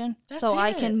explanation so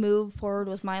I can move forward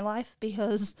with my life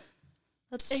because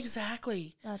that's...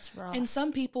 Exactly. That's rough. And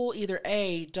some people either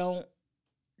A, don't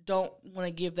want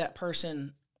to give that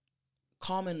person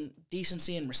common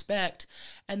decency and respect,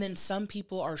 and then some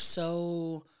people are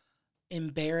so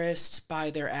embarrassed by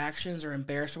their actions or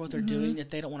embarrassed by what they're doing that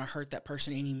they don't want to hurt that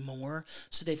person anymore,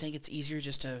 so they think it's easier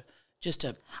just to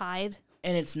hide.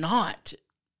 And it's not.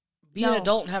 Be an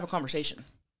adult and have a conversation.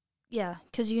 Yeah,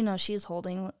 because you know she's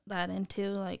holding that in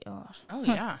too. Like, oh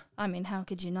yeah. I mean, how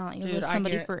could you not? You're Dude, with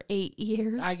somebody for 8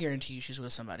 years. I guarantee you she's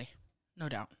with somebody, no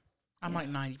doubt. I'm like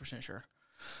 90% sure.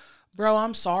 Bro,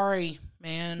 I'm sorry,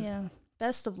 man. Yeah.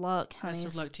 Best of luck, honeys.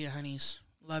 Best of luck to you, honeys.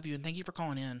 Love you, and thank you for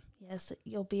calling in. Yes,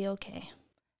 you'll be okay.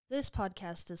 This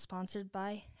podcast is sponsored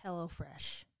by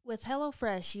HelloFresh. With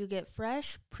HelloFresh, you get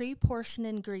fresh, pre-portioned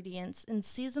ingredients and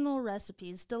seasonal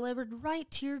recipes delivered right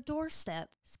to your doorstep.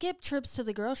 Skip trips to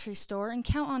the grocery store and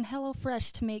count on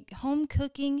HelloFresh to make home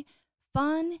cooking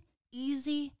fun,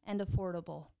 easy, and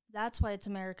affordable. That's why it's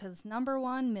America's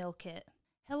 #1 meal kit.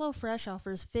 HelloFresh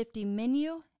offers 50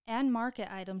 menu and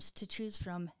market items to choose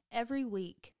from every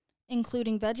week,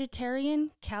 including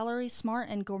vegetarian, calorie-smart,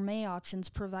 and gourmet options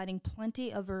providing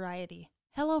plenty of variety.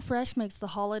 HelloFresh makes the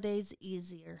holidays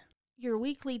easier. Your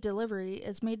weekly delivery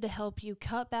is made to help you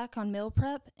cut back on meal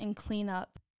prep and clean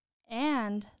up.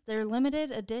 And their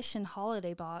limited edition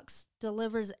holiday box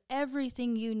delivers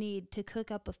everything you need to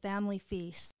cook up a family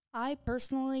feast. I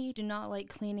personally do not like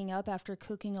cleaning up after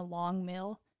cooking a long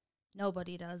meal.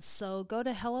 Nobody does. So go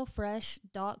to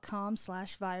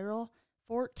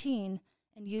HelloFresh.com/viral14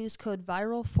 and use code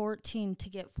viral14 to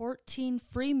get 14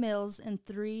 free meals and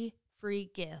 3 free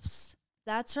gifts.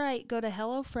 That's right. Go to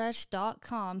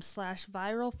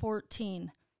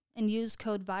HelloFresh.com/viral14 and use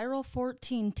code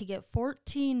viral14 to get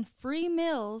 14 free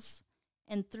meals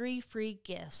and 3 free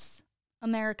gifts.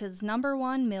 America's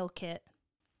 #1 meal kit.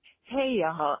 Hey,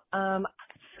 y'all.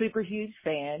 Super huge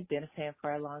fan. Been a fan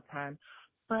for a long time.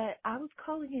 But I was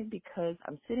calling in because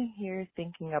I'm sitting here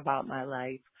thinking about my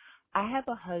life. I have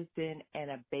a husband and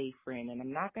a baefriend, and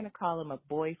I'm not going to call him a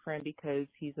boyfriend because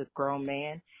he's a grown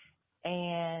man,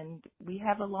 and we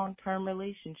have a long-term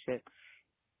relationship.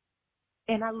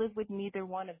 And I live with neither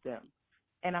one of them,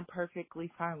 and I'm perfectly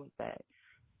fine with that.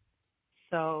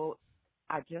 So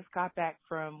I just got back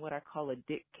from what I call a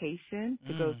dictation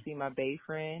to go see my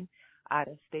baefriend out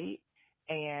of state,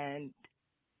 and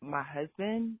my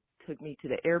husband took me to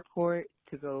the airport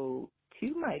to go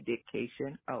to my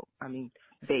vacation,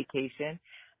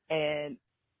 and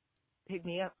picked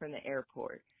me up from the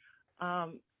airport.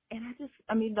 And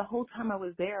the whole time I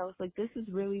was there, I was like, this is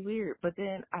really weird. But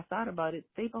then I thought about it.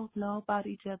 They both know about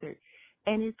each other,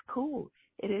 and it's cool.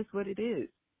 It is what it is.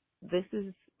 This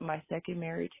is my second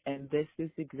marriage, and this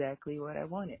is exactly what I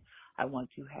wanted. I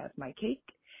want to have my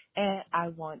cake, and I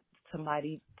want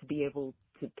somebody to be able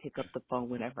to pick up the phone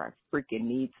whenever I freaking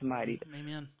need somebody to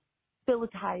fill a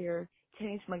tire,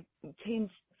 change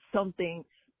something,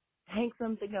 hang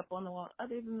something up on the wall.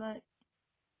 Other than that,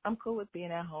 I'm cool with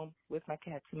being at home with my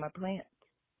cats and my plants.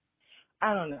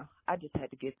 I don't know. I just had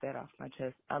to get that off my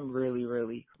chest. I'm really,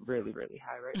 really, really, really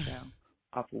high right now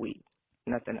off of weed.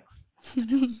 Nothing else.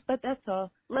 But that's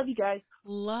all. Love you guys.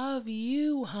 Love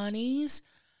you, honeys.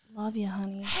 Love you,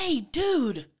 honey. Hey,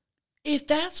 dude, if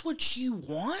that's what you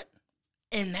want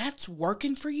and that's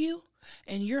working for you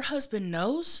and your husband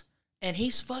knows and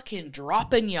he's fucking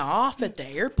dropping you off at the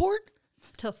airport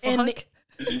To fuck.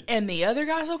 and the other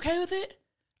guy's okay with it,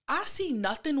 I see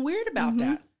nothing weird about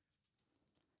that.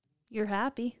 You're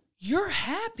happy. You're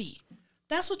happy.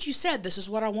 That's what you said. This is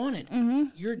what I wanted.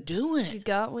 You're doing it. You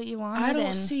got what you wanted. I don't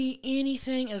and see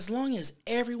anything as long as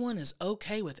everyone is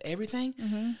okay with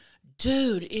everything.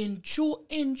 Dude,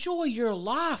 enjoy your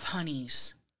life,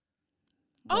 honeys.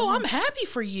 Oh, I'm happy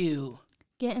for you.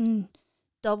 getting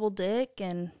double dick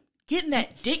and Getting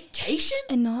that dictation?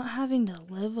 not having to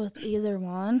live with either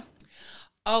one.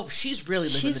 Oh, she's really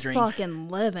living She's the dream. fucking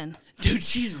living. Dude,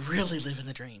 she's really living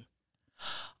the dream.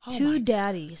 Oh, Two my-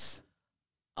 daddies.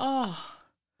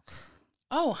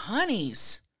 Oh,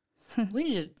 honeys. We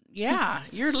need to, yeah,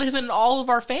 you're living all of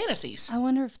our fantasies. I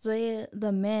wonder if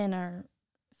the men are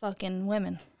fucking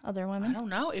women, other I women. don't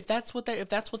know if that's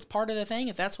what's part of the thing,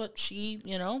 if that's what she,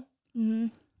 Mm-hmm.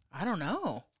 I don't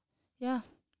know. Yeah.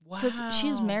 Wow. Because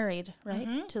she's married, right?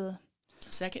 Mhm. To the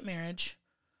Second marriage.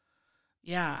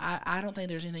 Yeah, I don't think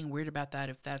there's anything weird about that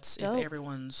if Dope.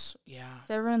 everyone's, yeah,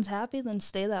 if everyone's happy, then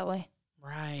stay that way.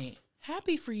 right.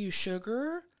 Happy for you,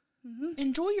 sugar. Mm-hmm.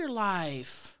 Enjoy your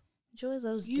life. Enjoy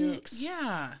those You, dicks.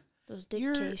 yeah. Those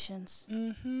You're- dictations.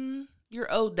 Mm-hmm. You're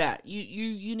owed that.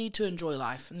 You need to enjoy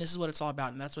life, and this is what it's all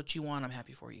about, and that's what you want. I'm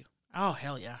happy for you. Oh,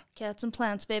 hell yeah. Cats and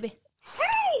plants, baby.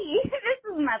 Hey, this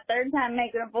is my third time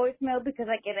making a voicemail because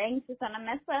I get anxious and I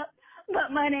mess up.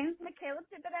 But my name's Michaela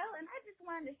Thibodeau, and I just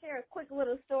wanted to share a quick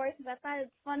little story because I thought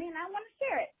it's funny and I want to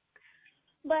share it.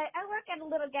 But I work at a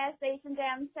little gas station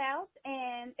down south,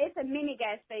 and it's a mini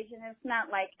gas station. It's not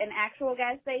like an actual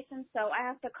gas station, so I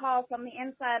have to call from the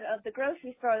inside of the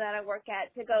grocery store that I work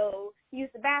at to go use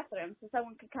the bathroom so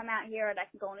someone could come out here and I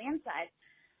can go on the inside.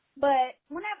 But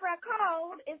whenever I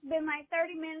called, it's been like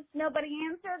 30 minutes, nobody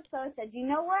answered, so I said, you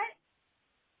know what?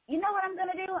 You know what I'm going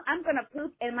to do? I'm going to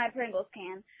poop in my Pringles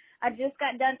can. I just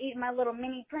got done eating my little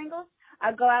mini Pringles.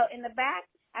 I go out in the back,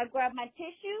 I grab my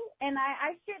tissue, and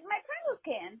I shit in my Pringles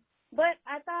can. But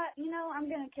I thought, I'm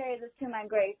going to carry this to my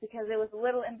grave because it was a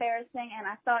little embarrassing, and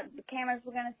I thought the cameras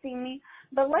were going to see me.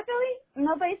 But luckily,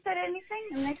 nobody said anything.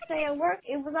 The next day at work,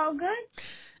 it was all good.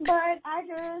 But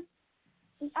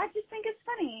I just think it's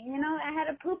funny. I had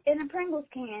to poop in a Pringles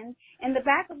can in the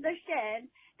back of the shed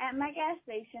at my gas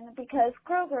station because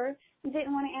Kroger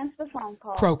didn't want to answer the phone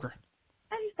call. Kroger.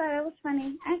 I just thought it was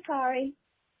funny. I'm sorry.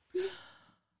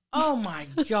 Oh, my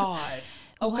God.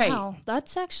 Okay. Wow,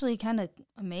 that's actually kind of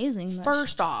amazing. that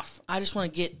First off, I just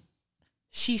want to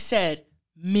she said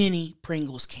mini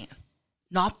Pringles can.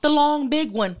 Not the long,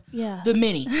 big one. Yeah. The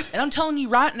mini. And I'm telling you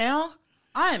right now,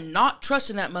 I am not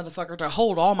trusting that motherfucker to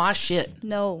hold all my shit.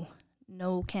 No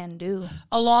can do.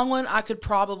 A long one, I could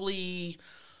probably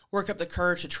work up the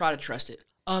courage to try to trust it.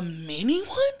 A mini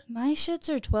one? My shits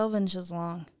are 12 inches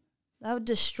long. That would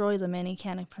destroy the mini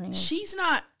can of Pringles. She's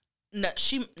not.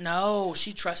 No,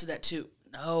 she trusted that too.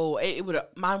 No, it would.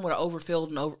 Mine would have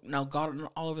overfilled and got it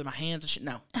all over my hands and shit.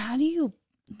 No. How do you?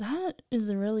 That is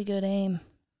a really good aim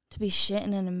to be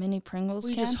shitting in a mini Pringles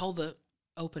We can. just hold the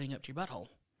opening up to your butthole.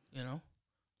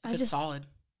 If it's just- solid,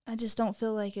 I just don't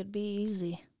feel like it'd be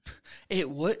easy. it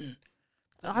wouldn't.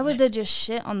 But I would have just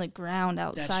shit on the ground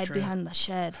outside true. behind the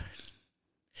shed.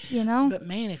 You know? But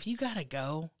man, if you gotta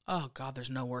go, oh God, there's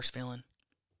no worse feeling.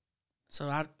 So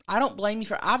I don't blame you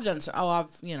for. I've done so.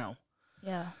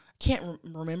 Yeah. Can't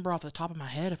remember off the top of my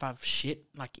head if I've shit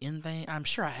like in thing. I'm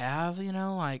sure I have.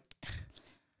 Like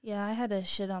Yeah, I had to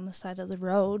shit on the side of the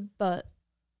road, but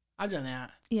I've done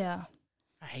that. yeah.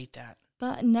 I hate that.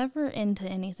 But never into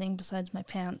anything besides my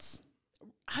pants.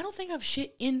 I don't think I've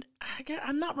shit in.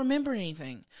 I'm not remembering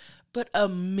anything. But a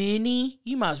mini,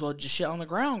 you might as well just shit on the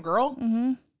ground, girl.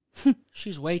 Mm-hmm.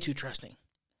 She's way too trusting.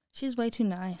 She's way too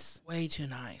nice. Way too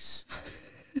nice.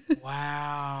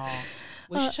 Wow.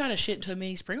 We should try to shit into a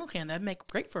mini sprinkle can. That'd make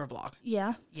great for a vlog.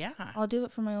 Yeah. Yeah. I'll do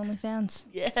it for my OnlyFans.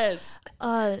 Yes.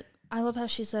 I love how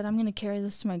she said, I'm going to carry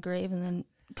this to my grave, and then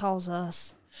calls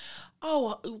us.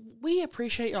 Oh, we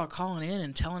appreciate y'all calling in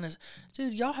and telling us.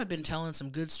 Dude, y'all have been telling some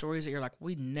good stories that you're like,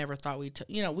 we never thought we'd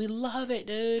we love it,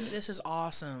 dude. This is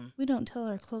awesome. We don't tell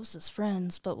our closest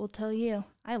friends, but we'll tell you.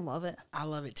 I love it. I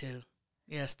love it, too.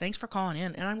 Yes, thanks for calling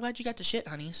in. And I'm glad you got to shit,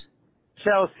 honeys.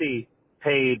 Chelcie,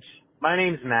 Paige, my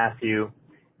name's Matthew,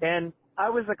 and I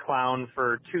was a clown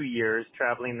for 2 years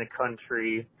traveling the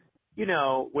country,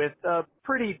 with a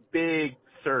pretty big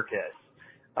circus,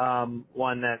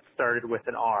 one that started with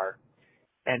an R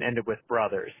and ended with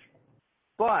brothers.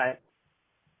 But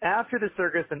after the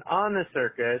circus and on the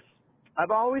circus,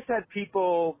 I've always had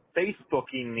people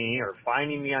Facebooking me or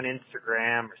finding me on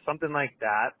Instagram or something like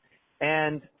that.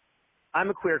 And I'm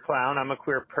a queer clown. I'm a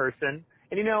queer person.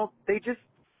 And, you know, they just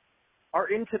are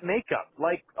into makeup,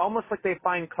 like almost like they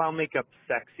find clown makeup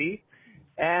sexy.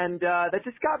 And that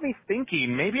just got me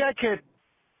thinking, maybe I could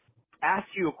ask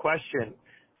you a question.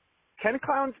 Can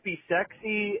clowns be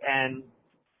sexy? And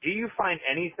do you find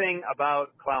anything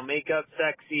about clown makeup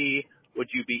sexy? Would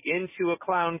you be into a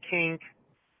clown kink?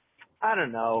 I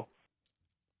don't know.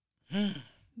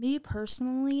 Me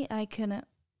personally, I couldn't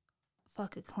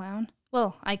fuck a clown.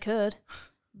 Well, I could,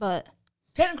 but...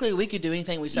 Technically, we could do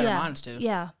anything we set our minds to.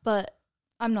 Yeah, but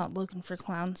I'm not looking for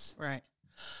clowns. Right.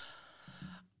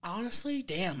 Honestly,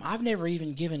 damn, I've never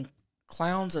even given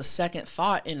clowns a second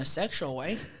thought in a sexual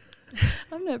way.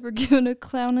 I've never given a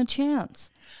clown a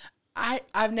chance.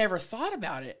 I've never thought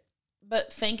about it.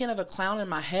 But thinking of a clown in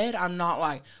my head, I'm not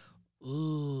like,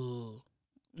 ooh,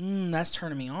 that's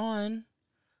turning me on.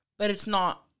 But it's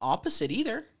not opposite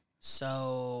either.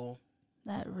 So...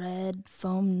 That red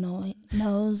foam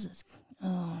nose is...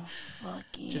 Oh, fuck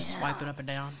yeah. Just swiping up and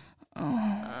down.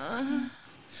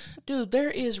 Dude, there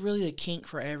is really a kink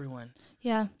for everyone.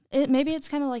 Yeah. Maybe it's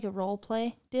kind of like a role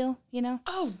play deal, you know?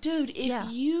 Oh, dude,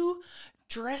 if you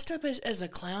dressed up as a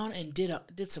clown and did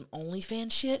some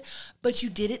OnlyFans shit, but you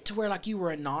did it to where, like, you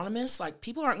were anonymous, like,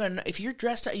 people aren't going to know. If you're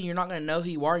dressed up and you're not going to know who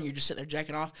you are and you're just sitting there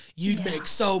jacking off, you'd make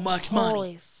so much money.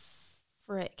 Holy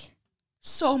frick.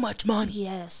 So much money.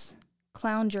 Yes.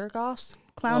 Clown jerk-offs?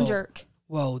 Clown jerk.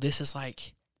 Whoa, this is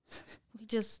like... We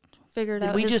just figured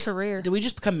out his career. Did we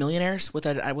just become millionaires with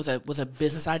a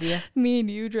business idea? Me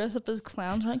and you dress up as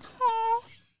clowns, like, oh,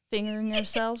 fingering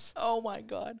ourselves. Oh, my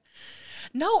God.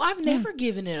 No, I've never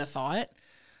given it a thought.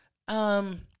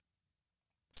 I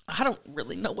don't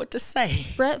really know what to say.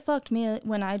 Brett fucked me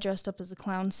when I dressed up as a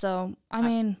clown, so, I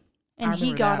mean, and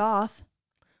he got off.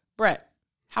 Brett,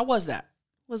 how was that?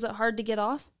 Was it hard to get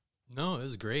off? No, it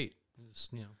was great. It was,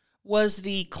 you know. Was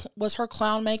her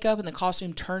clown makeup and the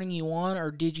costume turning you on,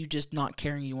 or did you just not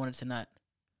care and you wanted to nut?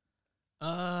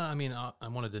 I mean, I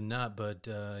wanted to nut, but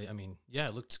I mean, yeah,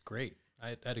 it looked great.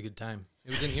 I had a good time.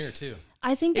 It was in here too.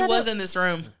 I think it was in this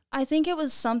room. I think it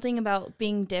was something about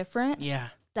being different. Yeah.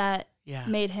 That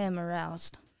made him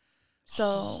aroused. So,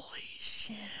 holy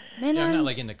shit. Man, I'm not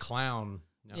like into clown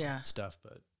stuff,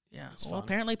 but yeah. Well,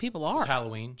 apparently people are. It's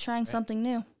Halloween. Trying something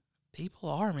new. People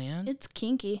are, man. It's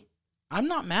kinky. I'm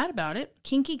not mad about it.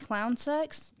 Kinky clown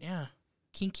sex? Yeah.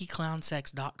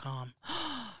 KinkyClownSex.com.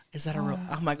 Is that a real...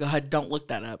 Oh, my God. Don't look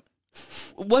that up.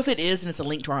 What if it is and it's a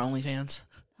link to our OnlyFans?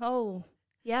 Oh,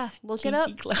 yeah. Look Kinky it up.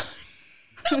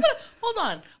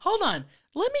 Hold on.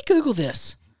 Let me Google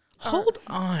this. Hold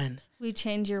on. We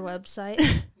change your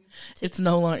website. It's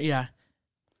no longer... Yeah.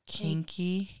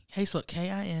 Kinky... Hey, spell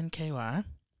Kinky.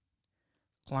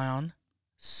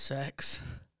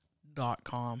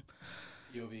 Clownsex.com.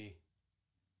 POV.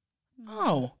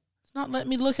 Oh, it's not letting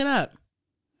me look it up.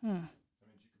 That means you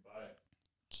can buy it.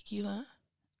 Kiki,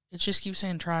 it just keeps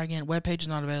saying try again. Web page is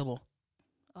not available.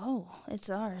 Oh, it's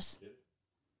ours.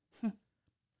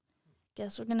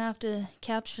 Guess we're gonna have to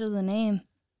capture the name.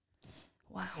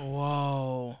 Wow.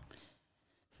 Whoa.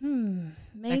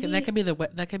 Maybe that could be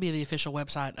the official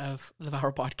website of the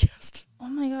Viral Podcast. Oh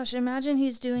my gosh! Imagine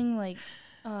he's doing like,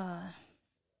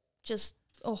 just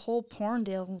a whole porn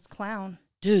deal with clown.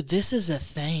 Dude, this is a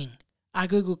thing. I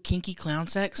Googled kinky clown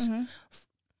sex.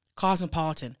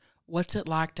 Cosmopolitan. What's it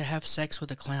like to have sex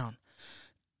with a clown?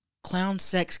 Clown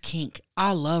sex kink.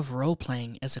 I love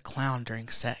role-playing as a clown during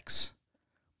sex.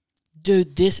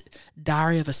 Dude, this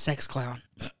Diary of a Sex Clown.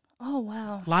 Oh,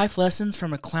 wow. Life lessons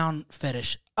from a clown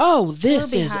fetish. Oh,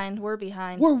 this is... We're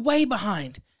behind. We're way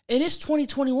behind. And it's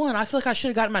 2021. I feel like I should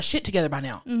have gotten my shit together by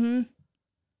now.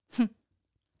 The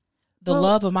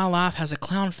love of my life has a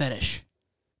clown fetish.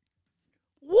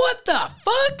 What the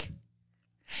fuck?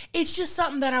 It's just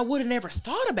something that I would have never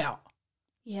thought about.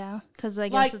 Yeah, because I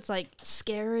guess it's like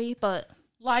scary, but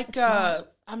like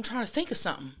I'm trying to think of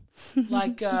something.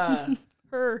 Like her.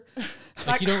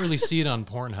 Like you don't really see it on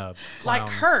Pornhub. Like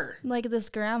her. Like this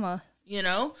grandma. You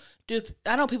know? Dude,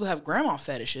 I know people have grandma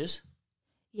fetishes.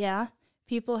 Yeah.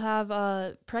 People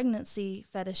have pregnancy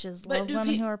fetishes. Love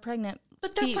women who are pregnant.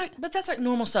 But that's like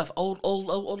normal stuff.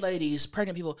 Old ladies,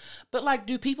 pregnant people. But like,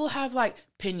 do people have like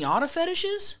pinata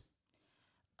fetishes?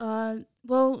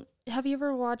 Well, have you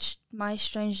ever watched My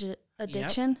Strange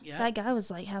Addiction? Yep. That guy was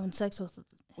like having sex with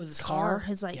his car,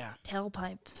 his like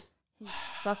tailpipe. He's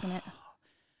fucking it.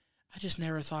 I just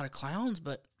never thought of clowns,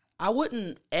 but I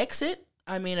wouldn't exit.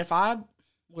 I mean, if I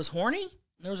was horny, and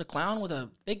there was a clown with a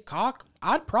big cock,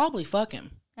 I'd probably fuck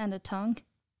him. And a tongue.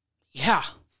 Yeah.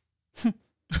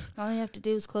 All you have to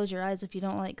do is close your eyes if you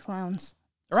don't like clowns.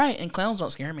 Right, and clowns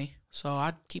don't scare me, so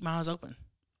I'd keep my eyes open.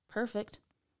 Perfect.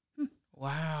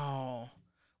 Wow.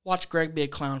 Watch Greg be a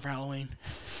clown for Halloween.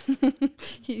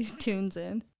 He tunes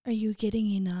in. Are you getting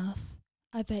enough?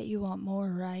 I bet you want more,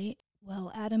 right?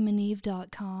 Well,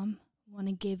 AdamandEve.com want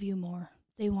to give you more.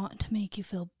 They want to make you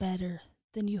feel better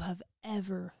than you have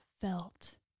ever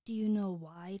felt. Do you know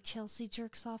why Chelcie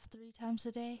jerks off 3 times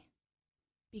a day?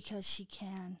 Because she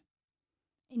can.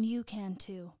 And you can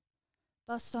too.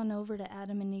 Bust on over to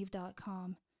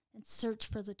AdamandEve.com and search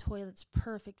for the toy that's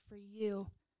perfect for you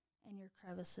and your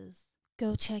crevices.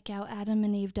 Go check out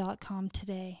AdamandEve.com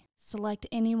today. Select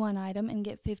any one item and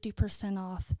get 50%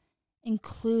 off,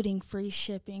 including free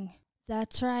shipping.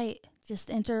 That's right. Just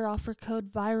enter offer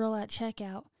code VIRAL at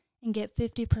checkout and get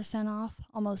 50% off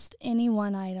almost any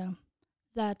one item.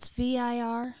 That's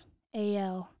VIRAL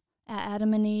at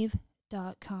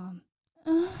AdamandEve.com.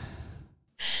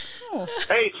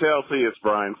 Hey, Chelsea, it's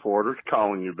Brian Porter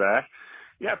calling you back.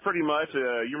 Yeah, pretty much.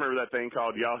 You remember that thing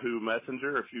called Yahoo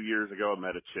Messenger? A few years ago, I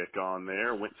met a chick on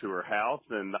there, went to her house,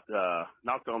 and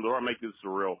knocked on the door. I'll make this a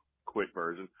real quick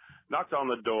version. Knocked on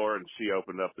the door, and she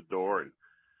opened up the door. And,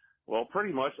 well,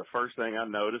 pretty much the first thing I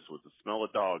noticed was the smell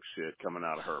of dog shit coming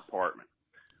out of her apartment.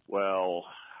 Well,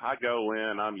 I go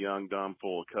in. I'm young, dumb,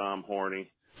 full of cum,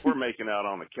 horny. We're making out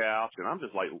on the couch, and I'm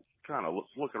just, like, kind of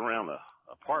looking around the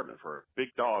apartment for a big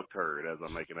dog turd as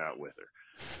I'm making out with her.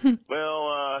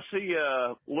 Well, she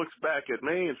looks back at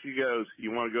me and she goes,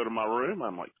 "You want to go to my room?"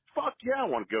 I'm like, "Fuck yeah, I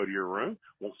want to go to your room.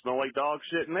 Won't smell like dog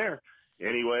shit in there."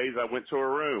 Anyways, I went to her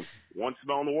room. One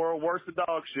smell in the world worse than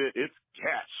dog shit. It's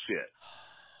cat shit.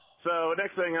 So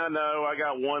next thing I know, I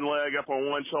got one leg up on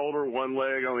one shoulder, one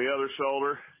leg on the other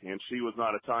shoulder, and she was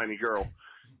not a tiny girl.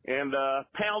 And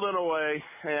pounding away,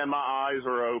 and my eyes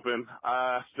are open.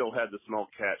 I still had the smell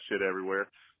of cat shit everywhere.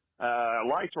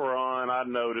 Lights were on. I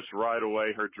noticed right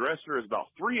away her dresser is about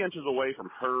 3 inches away from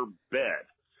her bed.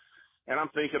 And I'm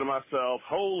thinking to myself,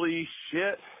 holy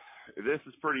shit, this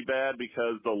is pretty bad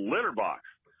because the litter box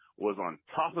was on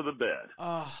top of the bed,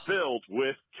 filled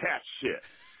with cat shit.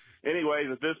 Anyways,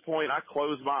 at this point, I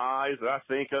close my eyes and I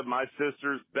think of my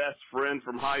sister's best friend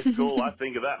from high school. I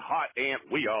think of that hot aunt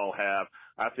we all have.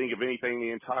 I think of anything in the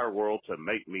entire world to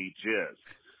make me jizz.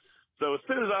 So as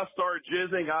soon as I start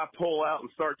jizzing, I pull out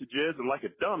and start to jizz, and like a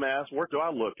dumbass, what do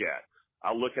I look at?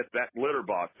 I look at that litter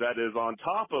box that is on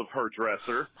top of her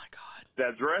dresser. Oh, my God.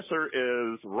 That dresser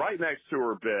is right next to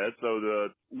her bed, so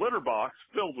the litter box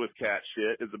filled with cat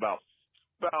shit is about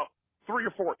 3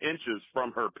 or 4 inches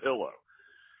from her pillow.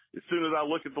 As soon as I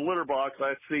look at the litter box,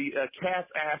 I see a cat's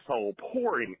asshole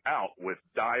pouring out with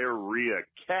diarrhea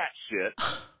cat shit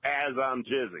as I'm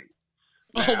jizzing.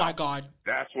 Now, oh, my God.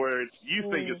 That's where you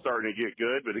think it's starting to get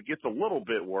good, but it gets a little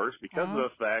bit worse because of the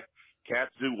fact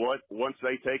cats do what? Once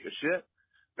they take a shit,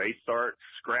 they start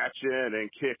scratching and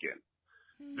kicking.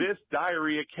 This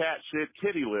diarrhea cat shit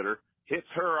kitty litter hits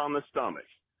her on the stomach.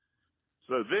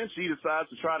 So then she decides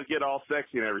to try to get all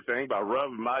sexy and everything by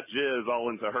rubbing my jizz all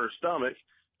into her stomach.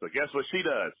 So guess what she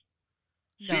does?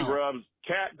 No. She rubs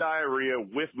cat diarrhea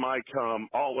with my cum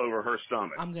all over her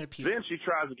stomach. I'm going to puke. Then she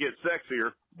tries to get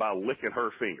sexier by licking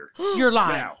her finger. You're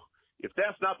lying. Now, if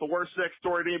that's not the worst sex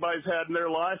story anybody's had in their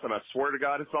life, and I swear to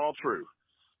God it's all true,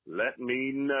 let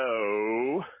me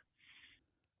know.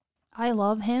 I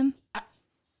love him.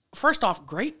 First off,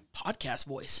 great podcast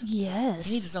voice. Yes.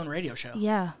 He needs his own radio show.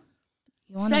 Yeah.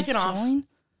 You wanna Second off, join?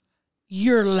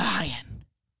 you're lying.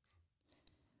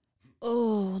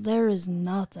 Oh, there is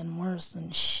nothing worse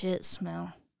than shit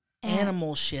smell.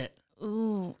 Animal shit.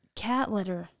 Ooh, cat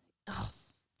litter. Oh,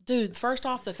 dude, first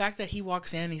off, the fact that he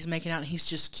walks in, he's making out, and he's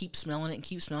just keeps smelling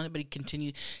it, but he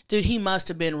continued. Dude, he must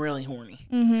have been really horny.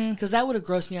 Because that would have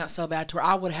grossed me out so bad to where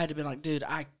I would have had to be like, dude,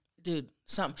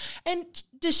 something. And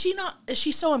is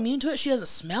she so immune to it she doesn't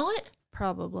smell it?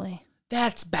 Probably.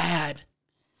 That's bad.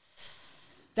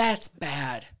 That's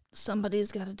bad.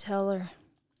 Somebody's got to tell her.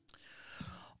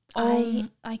 I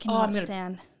cannot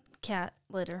stand cat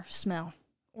litter smell.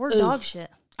 Or dog shit.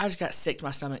 I just got sick to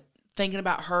my stomach thinking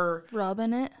about her.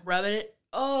 Rubbing it.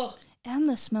 Oh. And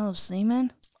the smell of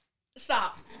semen.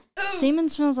 Stop. Ooh. Semen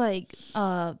smells like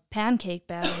pancake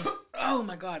batter. Oh,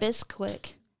 my God.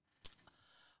 Bisquick.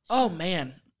 Oh,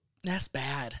 man. That's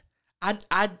bad.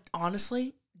 I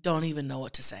honestly don't even know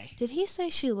what to say. Did he say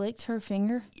she licked her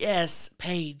finger? Yes,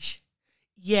 Paige.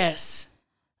 Yes.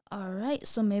 All right,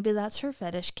 so maybe that's her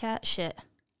fetish, cat shit.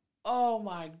 Oh,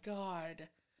 my God.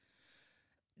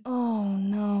 Oh,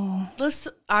 no.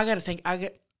 I got to think.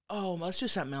 Oh, let's do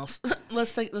something else.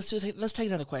 Let's take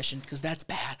another question because that's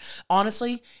bad.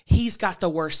 Honestly, he's got the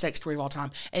worst sex story of all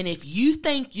time. And if you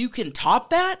think you can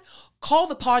top that, call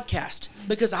the podcast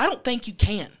because I don't think you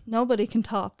can. Nobody can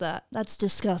top that. That's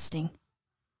disgusting.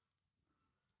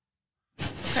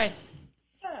 Okay.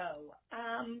 So,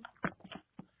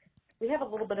 we have a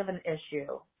little bit of an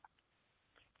issue.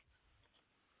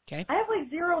 Okay. I have like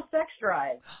 0 sex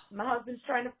drive. My husband's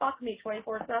trying to fuck me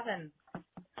 24/7.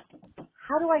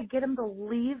 How do I get him to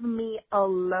leave me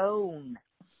alone?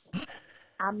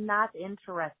 I'm not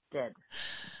interested.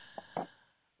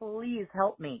 Please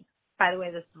help me. By the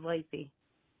way, this is Lacey.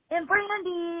 And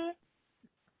Brandy.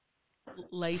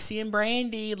 Lacey and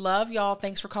Brandy, love y'all.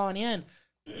 Thanks for calling in.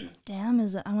 Damn,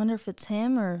 I wonder if it's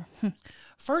him or...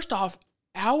 First off,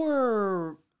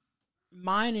 mine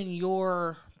and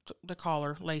your, the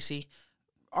caller, Lacey,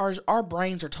 our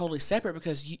brains are totally separate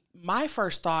because my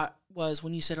first thought was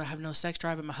when you said I have no sex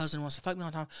drive and my husband wants to fuck me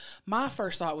all the time, my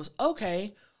first thought was,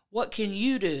 okay, what can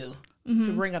you do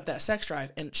to bring up that sex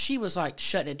drive? And she was like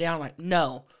shutting it down like,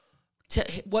 no.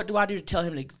 What do I do to tell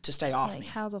him to stay off me?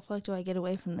 How the fuck do I get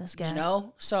away from this guy? You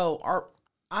know? So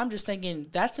I'm just thinking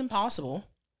that's impossible.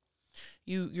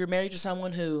 You're married to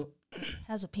someone who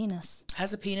has a penis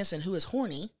and who is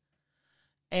horny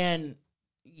and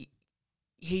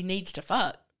he needs to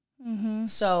fuck. Mm-hmm.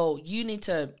 So you need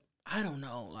to, I don't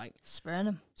know, like spread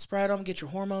them, get your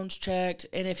hormones checked.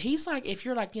 And if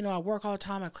you're like, I work all the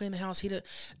time, I clean the house,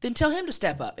 then tell him to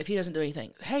step up if he doesn't do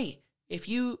anything. Hey, if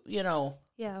you.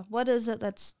 Yeah, what is it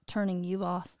that's turning you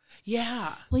off?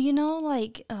 Yeah. Well,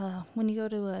 when you go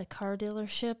to a car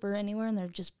dealership or anywhere and they're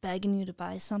just begging you to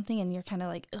buy something and you're kind of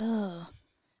like, ugh,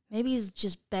 maybe he's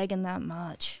just begging that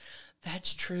much.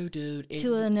 That's true, dude.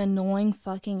 To an annoying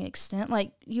fucking extent.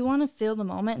 Like, you want to feel the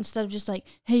moment instead of just like,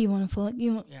 hey, you want to fuck?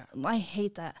 Yeah. I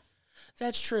hate that.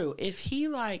 That's true. If he,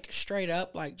 straight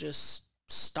up, just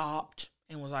stopped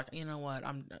and was like, you know what,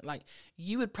 I'm,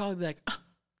 you would probably be like,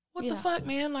 what the fuck,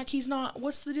 man? He's not,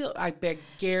 what's the deal? I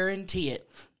guarantee it.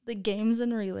 The games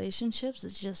in relationships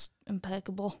is just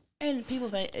impeccable. And people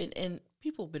think, and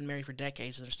people have been married for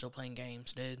decades and they're still playing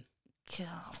games, dude.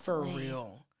 God, for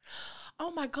real.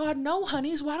 Oh my God, no,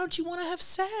 honeys. Why don't you want to have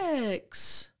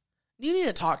sex? You need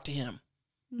to talk to him.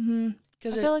 Mm-hmm.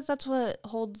 I feel like that's what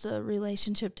holds a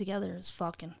relationship together is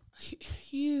fucking.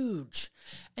 Huge.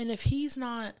 And if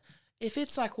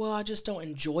it's like, well, I just don't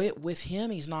enjoy it with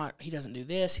him. He doesn't do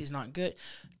this. He's not good.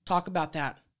 Talk about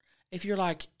that. If you're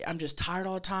like, I'm just tired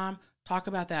all the time, talk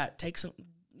about that. Take some,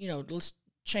 let's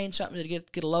change something to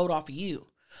get a load off of you.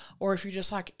 Or if you're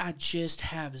just like, I just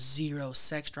have 0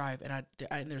 sex drive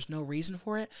and there's no reason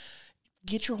for it,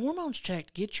 get your hormones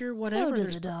checked. Get your whatever. Go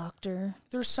to the doctor.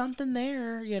 There's something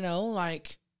there,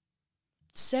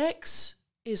 sex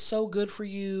is so good for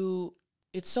you.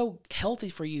 It's so healthy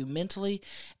for you mentally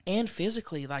and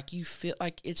physically. You feel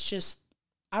like it's just,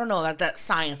 I don't know, that's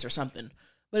science or something,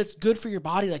 but it's good for your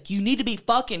body. You need to be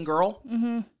fucking, girl.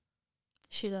 Mm-hmm.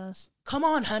 She does. Come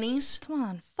on, honeys. Come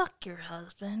on, fuck your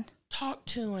husband. Talk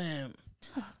to him.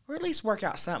 Or at least work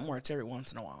out something where it's every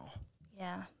once in a while.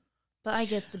 Yeah. But I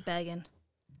get the begging.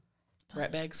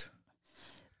 Brett begs?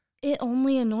 It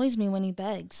only annoys me when he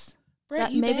begs.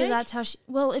 Brett, you maybe beg? That's how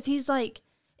well, if he's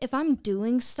if I'm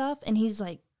doing stuff and he's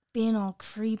being all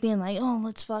creepy and oh,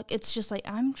 let's fuck, it's just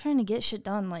I'm trying to get shit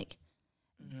done.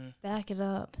 Back it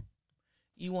up.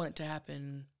 You want it to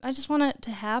happen. I just want it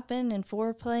to happen and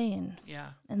foreplay and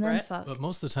and then Brett? fuck. But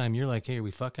most of the time you're like, hey, are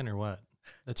we fucking or what?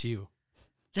 That's you.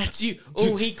 That's you.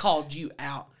 Oh, he called you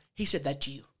out. He said that's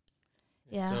you.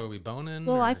 Yeah. So are we boning?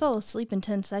 Well, I fell asleep in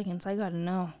 10 seconds. I gotta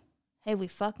know. Hey, we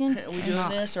fucking? Are we doing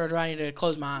this or do I need to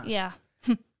close my eyes? Yeah.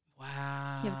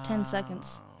 Wow. You have 10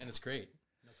 seconds. And it's great.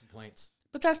 No complaints.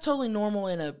 But that's totally normal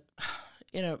in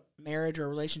a marriage or a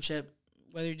relationship,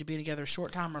 whether you're being together a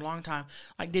short time or a long time.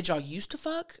 Did y'all used to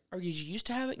fuck? Or did you used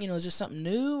to have it? Is this something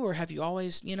new? Or have you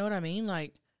always, you know what I mean?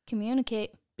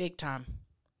 Communicate. Big time.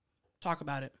 Talk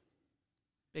about it.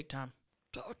 Big time.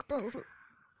 Talk about it.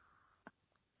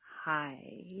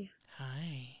 Hi.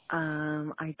 Hi.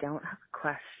 I don't have a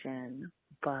question,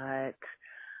 but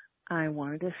I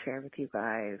wanted to share with you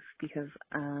guys because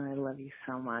I love you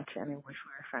so much and I wish we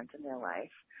were friends in real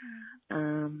life.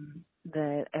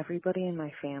 That everybody in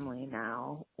my family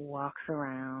now walks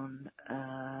around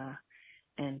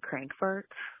and crank farts,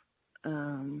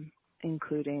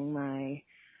 including my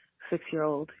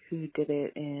 6-year-old who did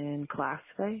it in class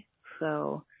today.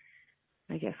 So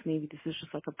I guess maybe this is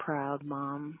just a proud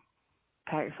mom,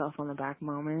 pat yourself on the back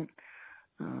moment,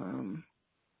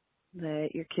 that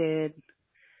your kid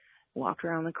walked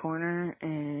around the corner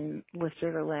and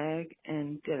lifted her leg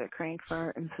and did a crank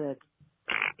fart and said,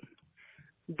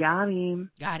 Got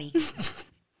him. Got him.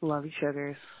 Love you,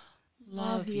 sugars.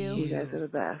 Love you. You guys are the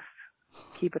best.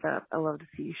 Keep it up. I love to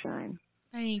see you shine.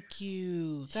 Thank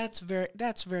you. That's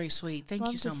very sweet. Thank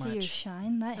Love you so to much. see your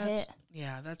shine. That hit.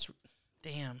 Yeah,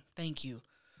 damn. Thank you.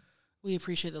 We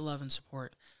appreciate the love and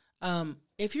support.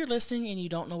 If you're listening and you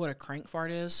don't know what a crank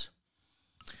fart is,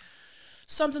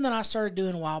 something that I started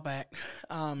doing a while back,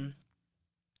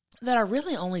 that I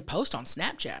really only post on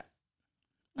Snapchat.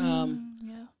 Yeah.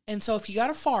 And so if you got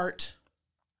a fart,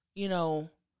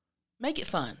 make it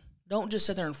fun. Don't just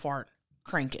sit there and fart.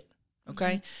 Crank it.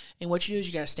 Okay? Mm-hmm. And what you do is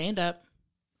you got to stand up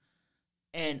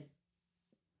and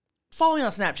follow me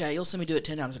on Snapchat. You'll see me do it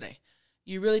 10 times a day.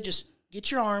 You really just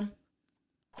get your arm,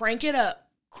 crank it up,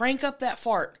 crank up that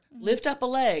fart, lift up a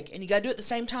leg, and you got to do it at the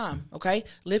same time, okay?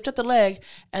 Lift up the leg,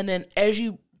 and then as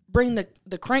you bring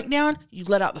the crank down, you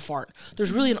let out the fart.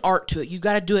 There's really an art to it. You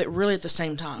got to do it really at the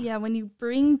same time. Yeah, when you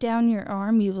bring down your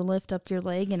arm, you lift up your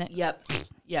leg, and it... Yep.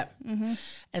 Mm-hmm.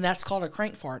 And that's called a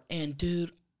crank fart. And,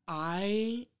 dude,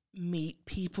 I meet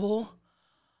people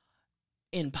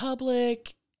in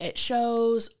public, at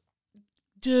shows,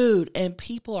 dude, and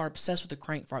people are obsessed with the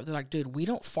crank fart. They're like, dude, we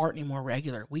don't fart anymore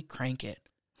regular. We crank it.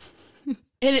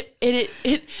 And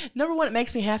it number one, it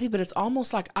makes me happy, but it's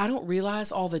almost like I don't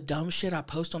realize all the dumb shit I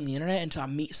post on the internet until I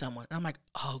meet someone. And I'm like,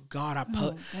 oh, God,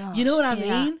 you know what I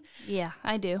mean? Yeah,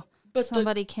 I do. But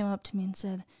somebody came up to me and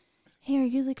said, hey, are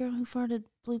you the girl who farted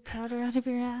blue powder out of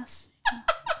your ass?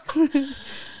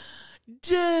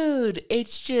 Dude,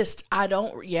 it's just, you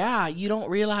don't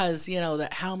realize,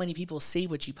 that how many people see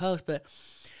what you post, but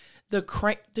the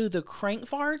crank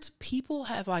farts, people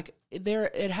have I've had a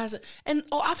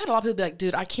lot of people be like,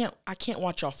 dude, I can't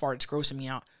watch y'all fart, it's grossing me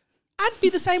out. I'd be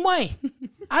the same way.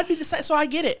 So I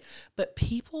get it. But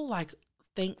people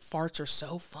think farts are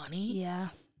so funny. Yeah.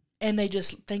 And they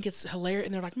just think it's hilarious,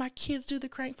 and they're like, my kids do the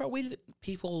crank fart.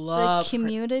 People love the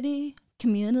community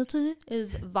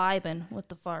is vibing with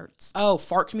the farts. Oh,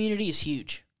 fart community is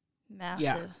huge. Massive.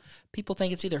 Yeah. People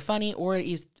think it's either funny or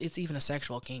it's even a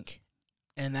sexual kink.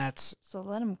 And that's... So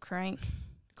let them crank.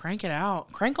 Crank it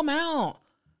out. Crank them out.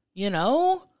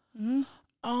 Mm-hmm.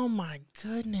 Oh, my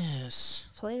goodness.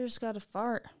 Players got to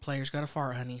fart. Players got to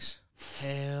fart, honeys.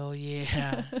 Hell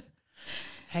yeah.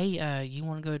 Hey, you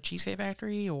want to go to Cheesecake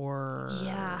Factory or...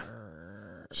 Yeah.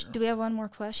 Do we have one more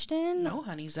question? No,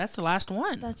 honeys. That's the last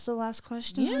one. That's the last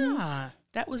question, Yeah. honeys?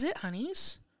 That was it,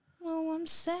 honeys. Well, I'm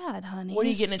sad, honey. What are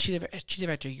you getting at Cheesecake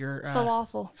Factory? Your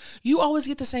falafel. You always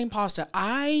get the same pasta.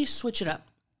 I switch it up.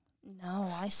 No,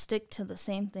 I stick to the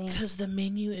same thing. Because the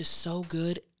menu is so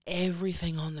good.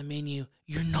 Everything on the menu,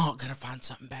 you're not going to find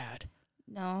something bad.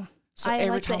 No. So I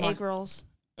every like time the egg rolls.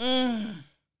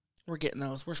 We're getting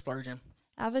those. We're splurging.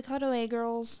 Avocado egg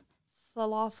rolls,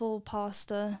 falafel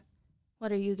pasta.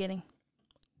 What are you getting?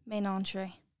 Main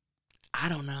entree. I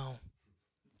don't know.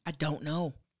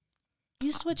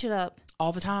 You switch it up.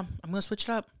 All the time. I'm going to switch it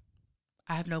up.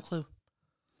 I have no clue.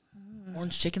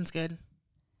 Orange chicken's good.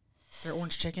 Their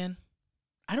orange chicken.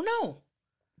 I don't know.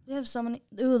 We have so many.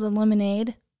 Ooh, the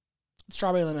lemonade.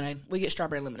 Strawberry lemonade. We get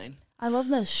strawberry lemonade. I love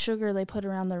the sugar they put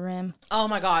around the rim. Oh,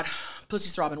 my God.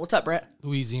 Pussy's throbbing. What's up, Brett?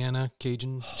 Louisiana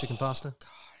Cajun chicken pasta.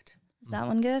 God. Is that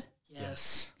one good?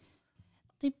 Yes.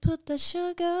 They put the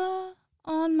sugar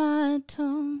on my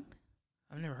tongue.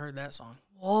 I've never heard that song.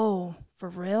 Whoa. For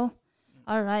real?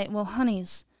 All right. Well,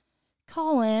 honeys,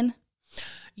 call in.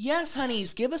 Yes,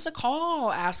 honeys. Give us a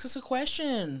call. Ask us a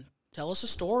question. Tell us a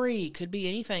story. Could be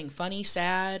anything. Funny,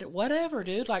 sad, whatever,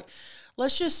 dude.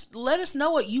 Let us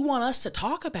know what you want us to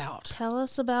talk about. Tell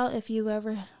us about if you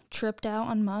ever tripped out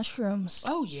on mushrooms.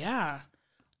 Oh, yeah.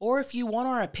 Or if you want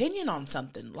our opinion on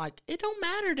something. It don't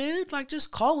matter, dude.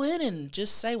 Just call in and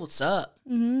just say what's up.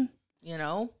 Mm-hmm.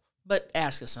 But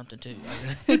ask us something, too.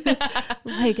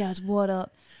 Hey, guys, what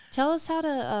up? Tell us how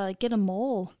to get a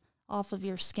mole off of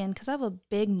your skin, because I have a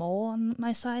big mole on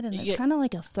my side, and it's kind of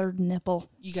like a third nipple.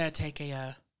 You got to take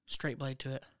a straight blade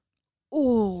to it.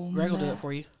 Oh, Greg will do it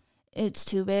for you. It's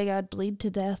too big. I'd bleed to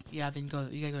death. Yeah, then you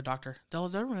got to go to the doctor. They'll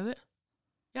remove it.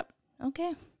 Yep.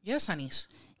 Okay. Yes, honeys.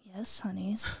 Yes,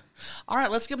 honeys. All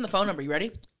right, let's give them the phone number. You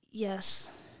ready?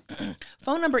 Yes.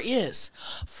 Phone number is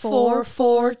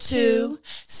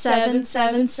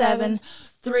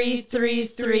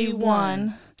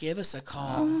 442-777-3331. Give us a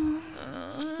call.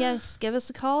 Yes, give us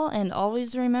a call, and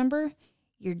always remember,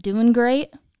 you're doing great.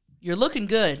 You're looking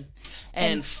good.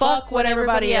 And fuck what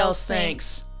everybody else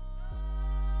thinks.